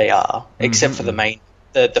who they are, except for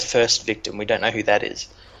the first victim. We don't know who that is.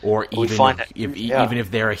 Or even if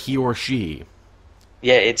they're a he or she.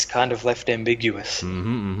 Yeah, it's kind of left ambiguous.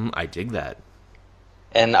 I dig that.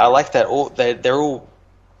 And I like that they're all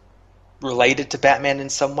related to Batman in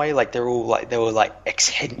some way. Like they were like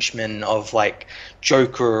ex-henchmen of like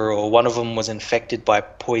Joker, or one of them was infected by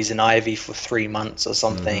poison ivy for 3 months or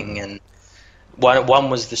something, and one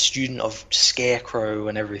was the student of Scarecrow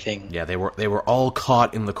and everything. Yeah, they were all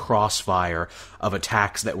caught in the crossfire of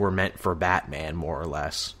attacks that were meant for Batman, more or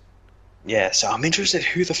less. Yeah, so I'm interested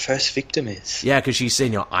who the first victim is. Yeah, because she's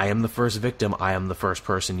saying, I am the first victim, I am the first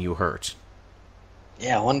person you hurt.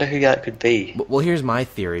 Yeah, I wonder who that could be. Well, here's my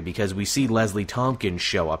theory, because we see Leslie Tompkins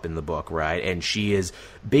show up in the book, right? And she is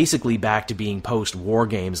basically back to being post-War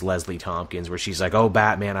Games Leslie Tompkins, where she's like, oh,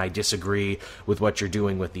 Batman, I disagree with what you're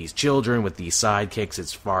doing with these children, with these sidekicks.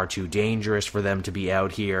 It's far too dangerous for them to be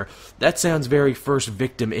out here. That sounds very first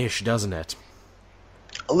victim-ish, doesn't it?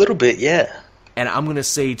 A little bit, yeah. And I'm going to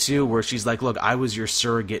say, too, where she's like, look, I was your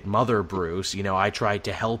surrogate mother, Bruce. I tried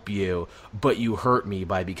to help you, but you hurt me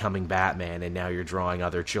by becoming Batman, and now you're drawing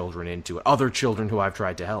other children into it. Other children who I've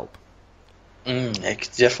tried to help. It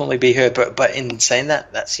could definitely be her, but in saying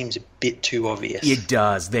that seems a bit too obvious. It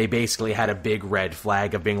does. They basically had a big red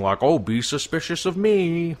flag of being like, oh, be suspicious of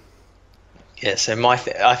me. Yeah, so I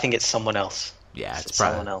think it's someone else. Yeah, it's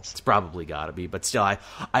someone else. It's probably got to be, but still,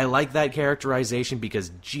 I like that characterization because,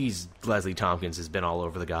 geez, Leslie Tompkins has been all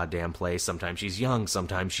over the goddamn place. Sometimes she's young,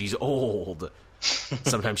 sometimes she's old,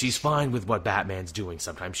 sometimes she's fine with what Batman's doing,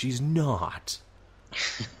 sometimes she's not.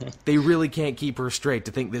 They really can't keep her straight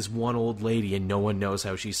to think this one old lady and no one knows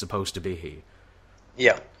how she's supposed to be.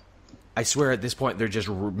 Yeah. I swear at this point they're just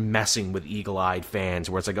messing with eagle-eyed fans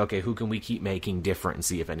where it's like, okay, who can we keep making different and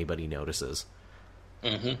see if anybody notices?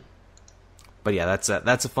 But yeah, that's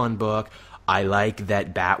a fun book. I like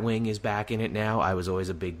that Batwing is back in it now. I was always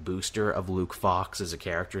a big booster of Luke Fox as a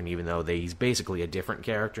character, and even though he's basically a different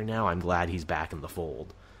character now, I'm glad he's back in the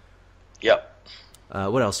fold. Yep.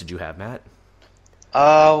 What else did you have, Matt?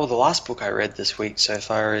 Well, the last book I read this week so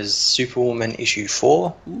far is Superwoman issue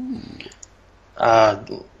 4. Ooh.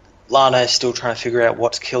 Lana is still trying to figure out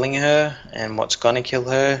what's killing her and what's going to kill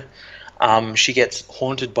her. She gets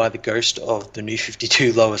haunted by the ghost of the New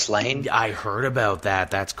 52 Lois Lane. I heard about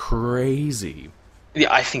that. That's crazy.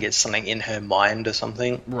 Yeah, I think it's something in her mind or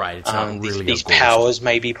something. Right, it's not really these powers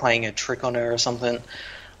may be playing a trick on her or something.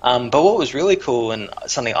 But what was really cool and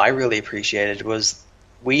something I really appreciated was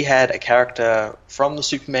we had a character from the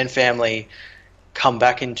Superman family come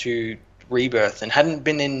back into Rebirth and hadn't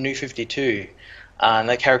been in New 52. And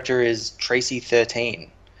that character is Tracy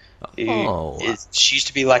 13. She used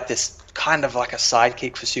to be like this kind of like a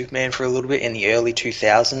sidekick for Superman for a little bit in the early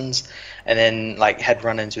 2000s, and then like had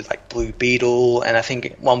run-ins with like Blue Beetle, and I think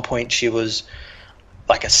at one point she was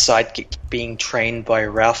like a sidekick being trained by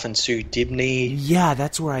Ralph and Sue Dibney. Yeah,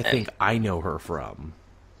 that's where I think I know her from.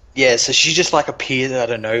 Yeah, so she just like appeared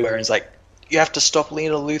out of nowhere and is like, you have to stop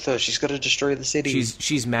Lena Luthor, she's got to destroy the city.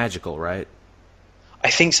 She's magical, right? I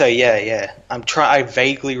think so, yeah. I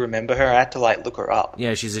vaguely remember her. I had to like look her up.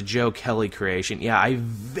 Yeah, she's a Joe Kelly creation. Yeah, I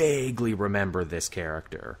vaguely remember this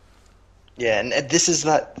character. Yeah, and this is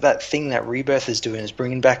that thing that Rebirth is doing, is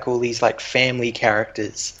bringing back all these like family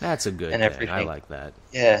characters. That's a good and thing. Everything. I like that.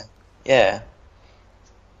 Yeah.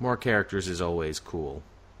 More characters is always cool.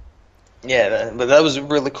 Yeah, but that was a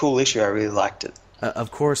really cool issue. I really liked it.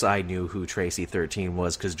 Of course I knew who Tracy 13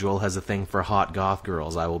 was, because Joel has a thing for hot goth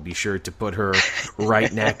girls. I will be sure to put her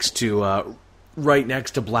right next to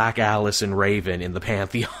Black Alice and Raven in the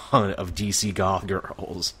pantheon of DC goth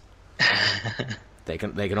girls. They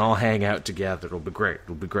can all hang out together. It'll be great.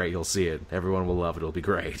 It'll be great. You'll see it. Everyone will love it. It'll be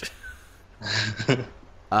great.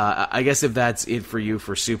 I guess if that's it for you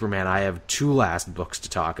for Superman, I have two last books to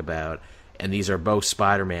talk about, and these are both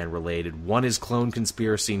Spider-Man related. One is Clone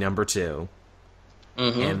Conspiracy #2,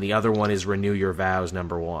 and the other one is Renew Your Vows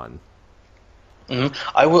 #1.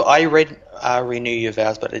 I read Renew Your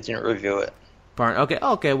Vows, but I didn't review it.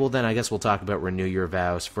 Okay. Well, then I guess we'll talk about Renew Your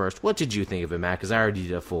Vows first. What did you think of it, Matt? Because I already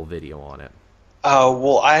did a full video on it.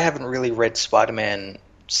 Well, I haven't really read Spider-Man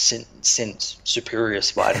since Superior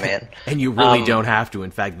Spider-Man. And you really don't have to.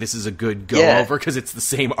 In fact, this is a good go-over because it's the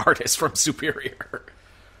same artist from Superior.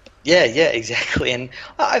 Yeah, exactly. And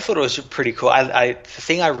I thought it was pretty cool. The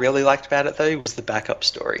thing I really liked about it, though, was the backup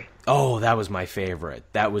story. Oh, that was my favorite.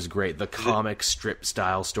 That was great. The comic strip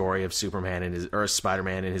style story of Spider-Man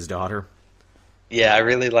and his daughter. Yeah, I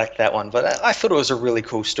really liked that one. But I thought it was a really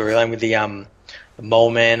cool storyline with the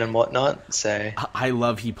Mole Man and whatnot. So I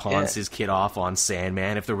love he pawns his kid off on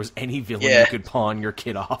Sandman. If there was any villain you could pawn your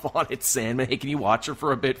kid off on, it's Sandman. Hey, can you watch her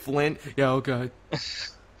for a bit, Flint? Yeah, okay.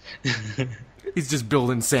 He's just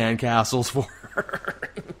building sandcastles for her.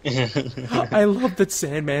 I love that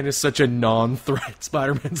Sandman is such a non-threat.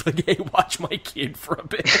 Spider-Man's like, hey, watch my kid for a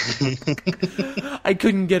bit. I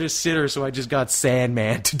couldn't get a sitter, so I just got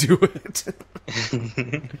Sandman to do it.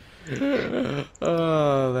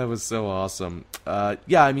 Oh, that was so awesome.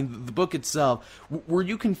 Yeah, I mean, the book itself, were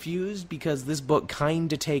you confused? Because this book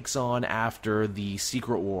kind of takes on after the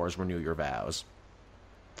Secret Wars Renew Your Vows.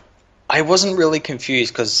 I wasn't really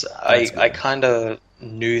confused because I kind of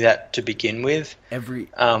knew that to begin with.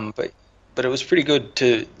 But it was pretty good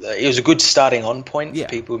it was a good starting on point for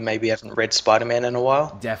people who maybe haven't read Spider-Man in a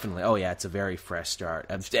while. Definitely. Oh yeah, it's a very fresh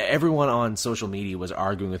start. Everyone on social media was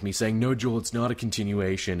arguing with me saying, no, Joel, it's not a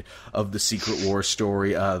continuation of the Secret Wars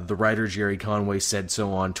story. The writer Jerry Conway said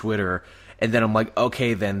so on Twitter. And then I'm like,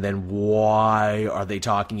 okay, then why are they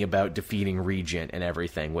talking about defeating Regent and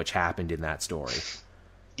everything, which happened in that story?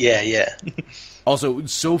 Yeah. Also,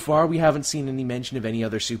 so far we haven't seen any mention of any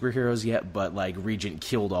other superheroes yet, but like Regent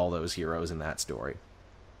killed all those heroes in that story.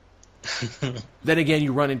 Then again,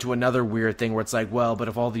 you run into another weird thing where it's like, well, but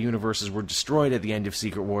if all the universes were destroyed at the end of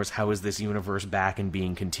Secret Wars, how is this universe back and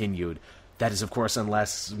being continued? That is, of course,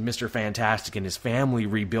 unless Mr. Fantastic and his family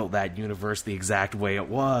rebuilt that universe the exact way it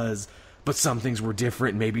was, but some things were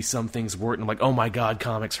different, and maybe some things weren't. And I'm like, oh my god,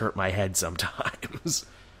 comics hurt my head sometimes.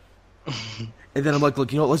 And then I'm like,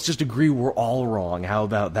 look, let's just agree we're all wrong. How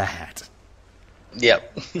about that?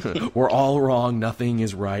 Yep. We're all wrong. Nothing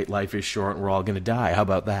is right. Life is short. And we're all going to die. How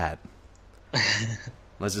about that?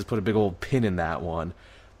 Let's just put a big old pin in that one.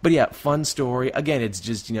 But yeah, fun story. Again, it's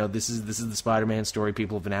just, this is the Spider-Man story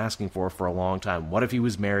people have been asking for a long time. What if he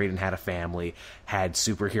was married and had a family, had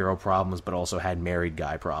superhero problems, but also had married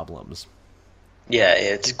guy problems? Yeah,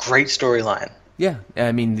 it's a great storyline. Yeah.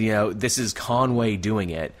 I mean, this is Conway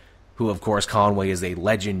doing it. Who, of course, Conway is a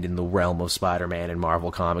legend in the realm of Spider-Man and Marvel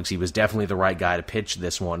Comics. He was definitely the right guy to pitch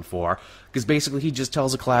this one for, because basically he just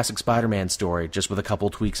tells a classic Spider-Man story, just with a couple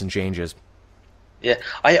tweaks and changes. Yeah,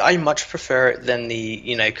 I much prefer it than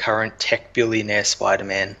the, current tech billionaire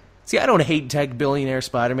Spider-Man. See, I don't hate tech billionaire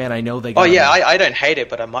Spider-Man. I know they got... Oh, yeah, I don't hate it,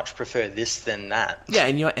 but I much prefer this than that. Yeah,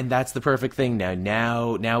 and that's the perfect thing now.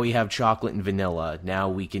 Now we have chocolate and vanilla. Now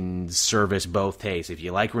we can service both tastes. If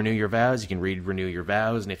you like Renew Your Vows, you can read Renew Your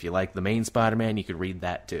Vows, and if you like the main Spider-Man, you could read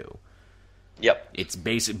that too. Yep. It's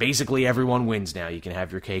basically everyone wins now. You can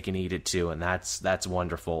have your cake and eat it too, and that's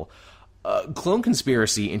wonderful. Clone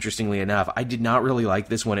Conspiracy, interestingly enough, I did not really like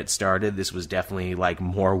this when it started. This was definitely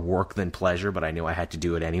more work than pleasure, but I knew I had to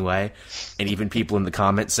do it anyway. And even people in the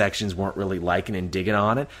comment sections weren't really liking and digging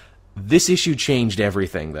on it. This issue changed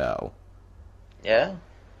everything, though. Yeah?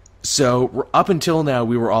 So, up until now,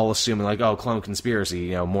 we were all assuming, Clone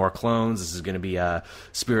Conspiracy, more clones, this is going to be a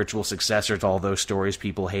spiritual successor to all those stories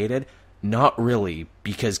people hated. Not really,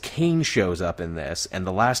 because Kane shows up in this, and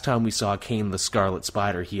the last time we saw Kane the Scarlet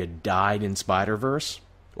Spider, he had died in Spider-Verse,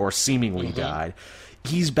 or seemingly died.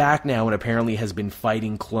 He's back now and apparently has been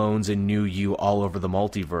fighting clones and New You all over the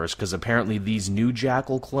multiverse, because apparently these new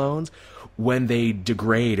Jackal clones, when they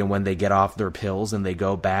degrade and when they get off their pills and they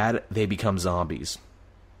go bad, they become zombies.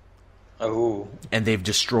 Oh. And they've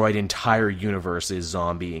destroyed entire universes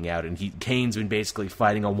zombieing out, and Kane's been basically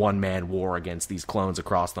fighting a one-man war against these clones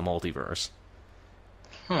across the multiverse.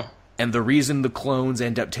 Huh. And the reason the clones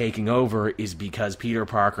end up taking over is because Peter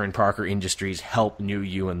Parker and Parker Industries helped New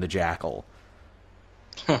You and the Jackal.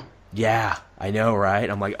 Huh. Yeah, I know, right?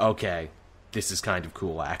 I'm like, okay, this is kind of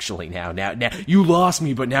cool, actually, now you lost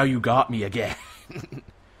me, but now you got me again.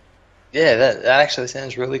 Yeah, that actually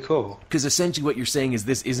sounds really cool. Because essentially what you're saying is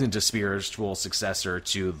this isn't a spiritual successor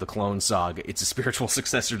to the Clone Saga. It's a spiritual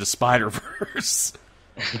successor to Spider-Verse.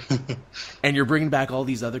 And you're bringing back all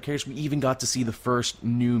these other characters. We even got to see the first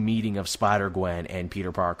new meeting of Spider-Gwen and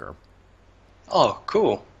Peter Parker. Oh,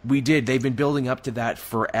 cool. We did. They've been building up to that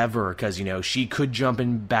forever because, you know, she could jump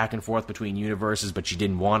in back and forth between universes, but she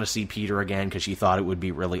didn't want to see Peter again because she thought it would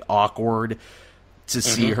be really awkward to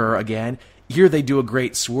see her again. Here they do a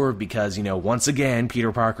great swerve because, you know, once again,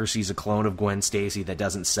 Peter Parker sees a clone of Gwen Stacy that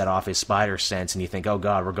doesn't set off his spider sense, and you think, oh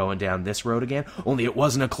god, we're going down this road again? Only it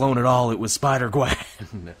wasn't a clone at all, it was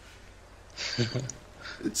Spider-Gwen.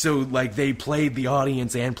 So, like, they played the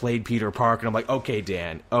audience and played Peter Parker, and I'm like, okay,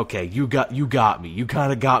 Dan, okay, you got me. You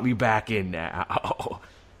kind of got me back in now.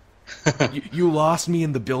 You lost me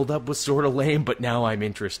and the build-up was sort of lame, but now I'm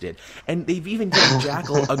interested. And they've even given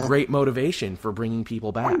Jackal a great motivation for bringing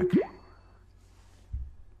people back.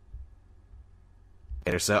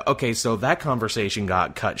 So that conversation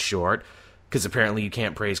got cut short, because apparently you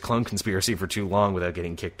can't praise Clone Conspiracy for too long without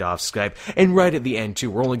getting kicked off Skype. And right at the end, too,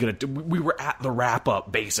 we were at the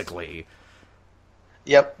wrap-up, basically.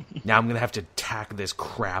 Yep. Now I'm going to have to tack this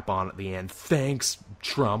crap on at the end. Thanks,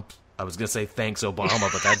 Trump. I was going to say thanks,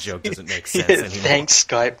 Obama, but that joke doesn't make sense anymore. Thanks,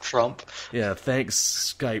 Skype, Trump. Yeah, thanks,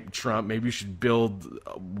 Skype, Trump. Maybe you should build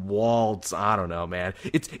walls. I don't know, man.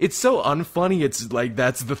 It's so unfunny. It's like,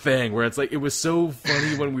 that's the thing, where it's like, it was so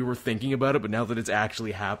funny when we were thinking about it, but now that it's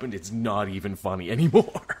actually happened, it's not even funny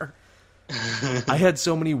anymore. I had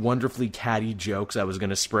so many wonderfully catty jokes I was going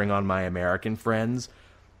to spring on my American friends.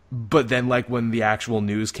 But then, like, when the actual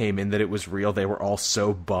news came in that it was real, they were all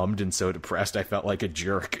so bummed and so depressed, I felt like a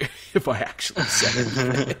jerk if I actually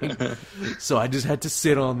said anything. So I just had to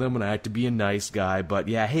sit on them, and I had to be a nice guy. But,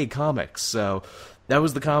 yeah, hey, comics. So that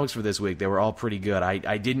was the comics for this week. They were all pretty good.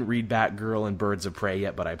 I didn't read Batgirl and Birds of Prey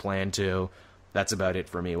yet, but I plan to. That's about it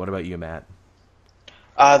for me. What about you, Matt?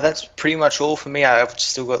 That's pretty much all for me. I've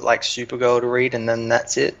still got, like, Supergirl to read, and then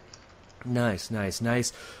that's it. Nice.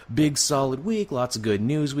 Big, solid week. Lots of good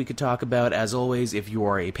news we could talk about. As always, if you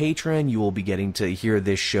are a patron, you will be getting to hear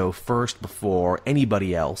this show first before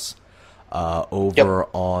anybody else. Over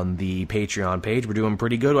on the Patreon page. We're doing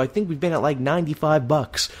pretty good. I think we've been at like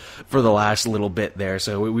 $95 for the last little bit there,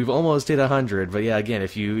 so we've almost hit 100. But yeah, again,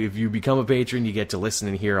 if you become a patron, you get to listen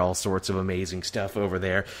and hear all sorts of amazing stuff over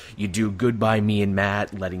there. You do good by me and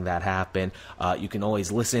Matt, letting that happen. You can always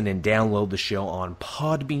listen and download the show on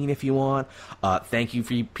Podbean if you want. Thank you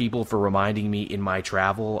people for reminding me in my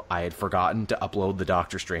travel. I had forgotten to upload the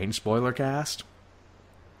Doctor Strange spoiler cast.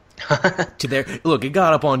 Look, it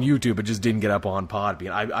got up on YouTube, it just didn't get up on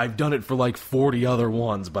Podbean. I've done it for like 40 other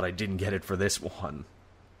ones, but I didn't get it for this one.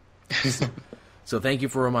 So thank you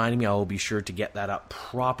for reminding me. I will be sure to get that up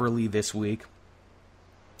properly this week.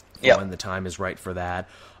 When the time is right for that.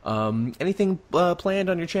 Anything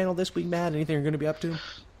planned on your channel this week, Matt? Anything you're going to be up to?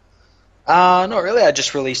 Not really. I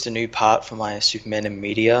just released a new part for my Superman in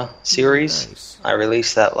Media series. Nice. I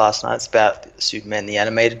released that last night. It's about Superman the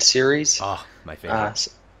Animated Series. Oh, my favorite.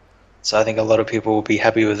 So I think a lot of people will be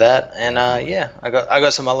happy with that. And I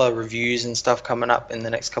got some other reviews and stuff coming up in the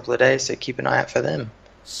next couple of days, so keep an eye out for them.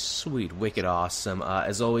 Sweet, wicked awesome.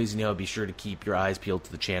 As always, be sure to keep your eyes peeled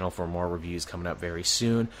to the channel for more reviews coming up very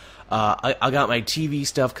soon. I got my TV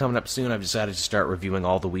stuff coming up soon. I've decided to start reviewing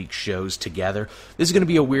all the week's shows together. This is going to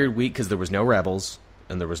be a weird week because there was no Rebels,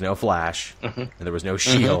 and there was no Flash, and there was no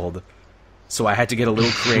S.H.I.E.L.D., so I had to get a little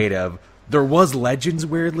creative. There was Legends,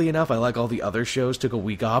 weirdly enough. I like all the other shows took a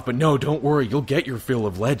week off, but no, don't worry. You'll get your fill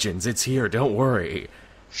of Legends. It's here. Don't worry.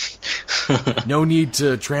 No need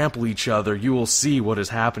to trample each other. You will see what is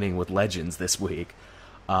happening with Legends this week.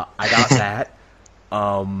 I got that.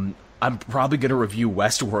 I'm probably going to review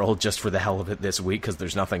Westworld just for the hell of it this week because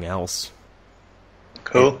there's nothing else.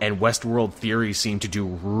 Cool. And Westworld theories seem to do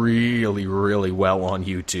really, really well on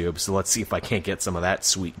YouTube, so let's see if I can't get some of that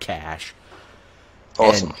sweet cash.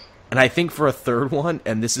 Awesome. And I think for a third one,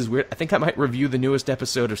 and this is weird, I think I might review the newest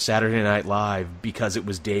episode of Saturday Night Live because it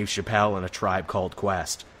was Dave Chappelle and A Tribe Called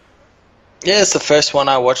Quest. Yeah, it's the first one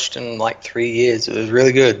I watched in like 3 years. It was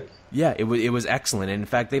really good. Yeah, it was excellent. And in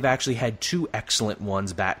fact, they've actually had two excellent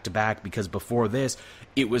ones back-to-back because before this,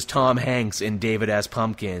 it was Tom Hanks and David S.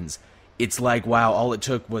 Pumpkins. It's like, wow, all it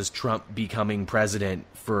took was Trump becoming president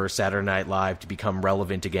for Saturday Night Live to become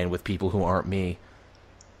relevant again with people who aren't me.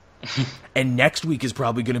 And next week is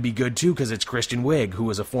probably going to be good, too, because it's Kristen Wiig, who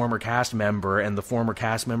was a former cast member, and the former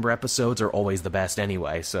cast member episodes are always the best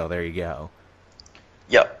anyway, so there you go.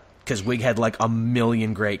 Yep. Because Wiig had like a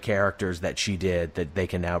million great characters that she did that they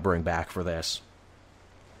can now bring back for this.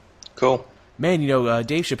 Cool. Man,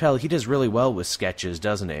 Dave Chappelle, he does really well with sketches,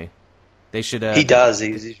 doesn't he? They should. He does.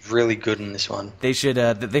 He's really good in this one. They should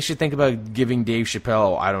think about giving Dave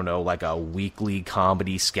Chappelle, I don't know, like a weekly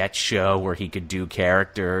comedy sketch show where he could do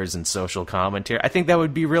characters and social commentary. I think that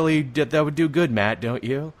would do good, Matt, don't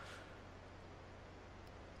you?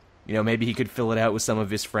 You know, maybe he could fill it out with some of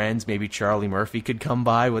his friends. Maybe Charlie Murphy could come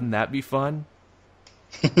by. Wouldn't that be fun?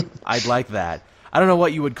 I'd like that. I don't know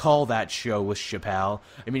what you would call that show with Chappelle.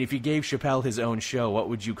 I mean, if you gave Chappelle his own show, what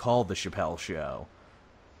would you call the Chappelle show?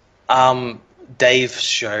 Dave's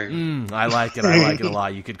show. I like it. I like it a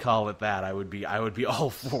lot. You could call it that. I would be all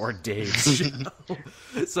for Dave's show.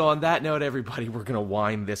 So on that note, everybody, we're going to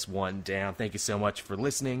wind this one down. Thank you so much for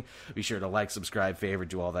listening. Be sure to like, subscribe, favorite,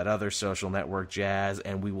 do all that other social network jazz,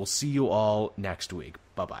 and we will see you all next week.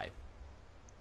 Bye-bye.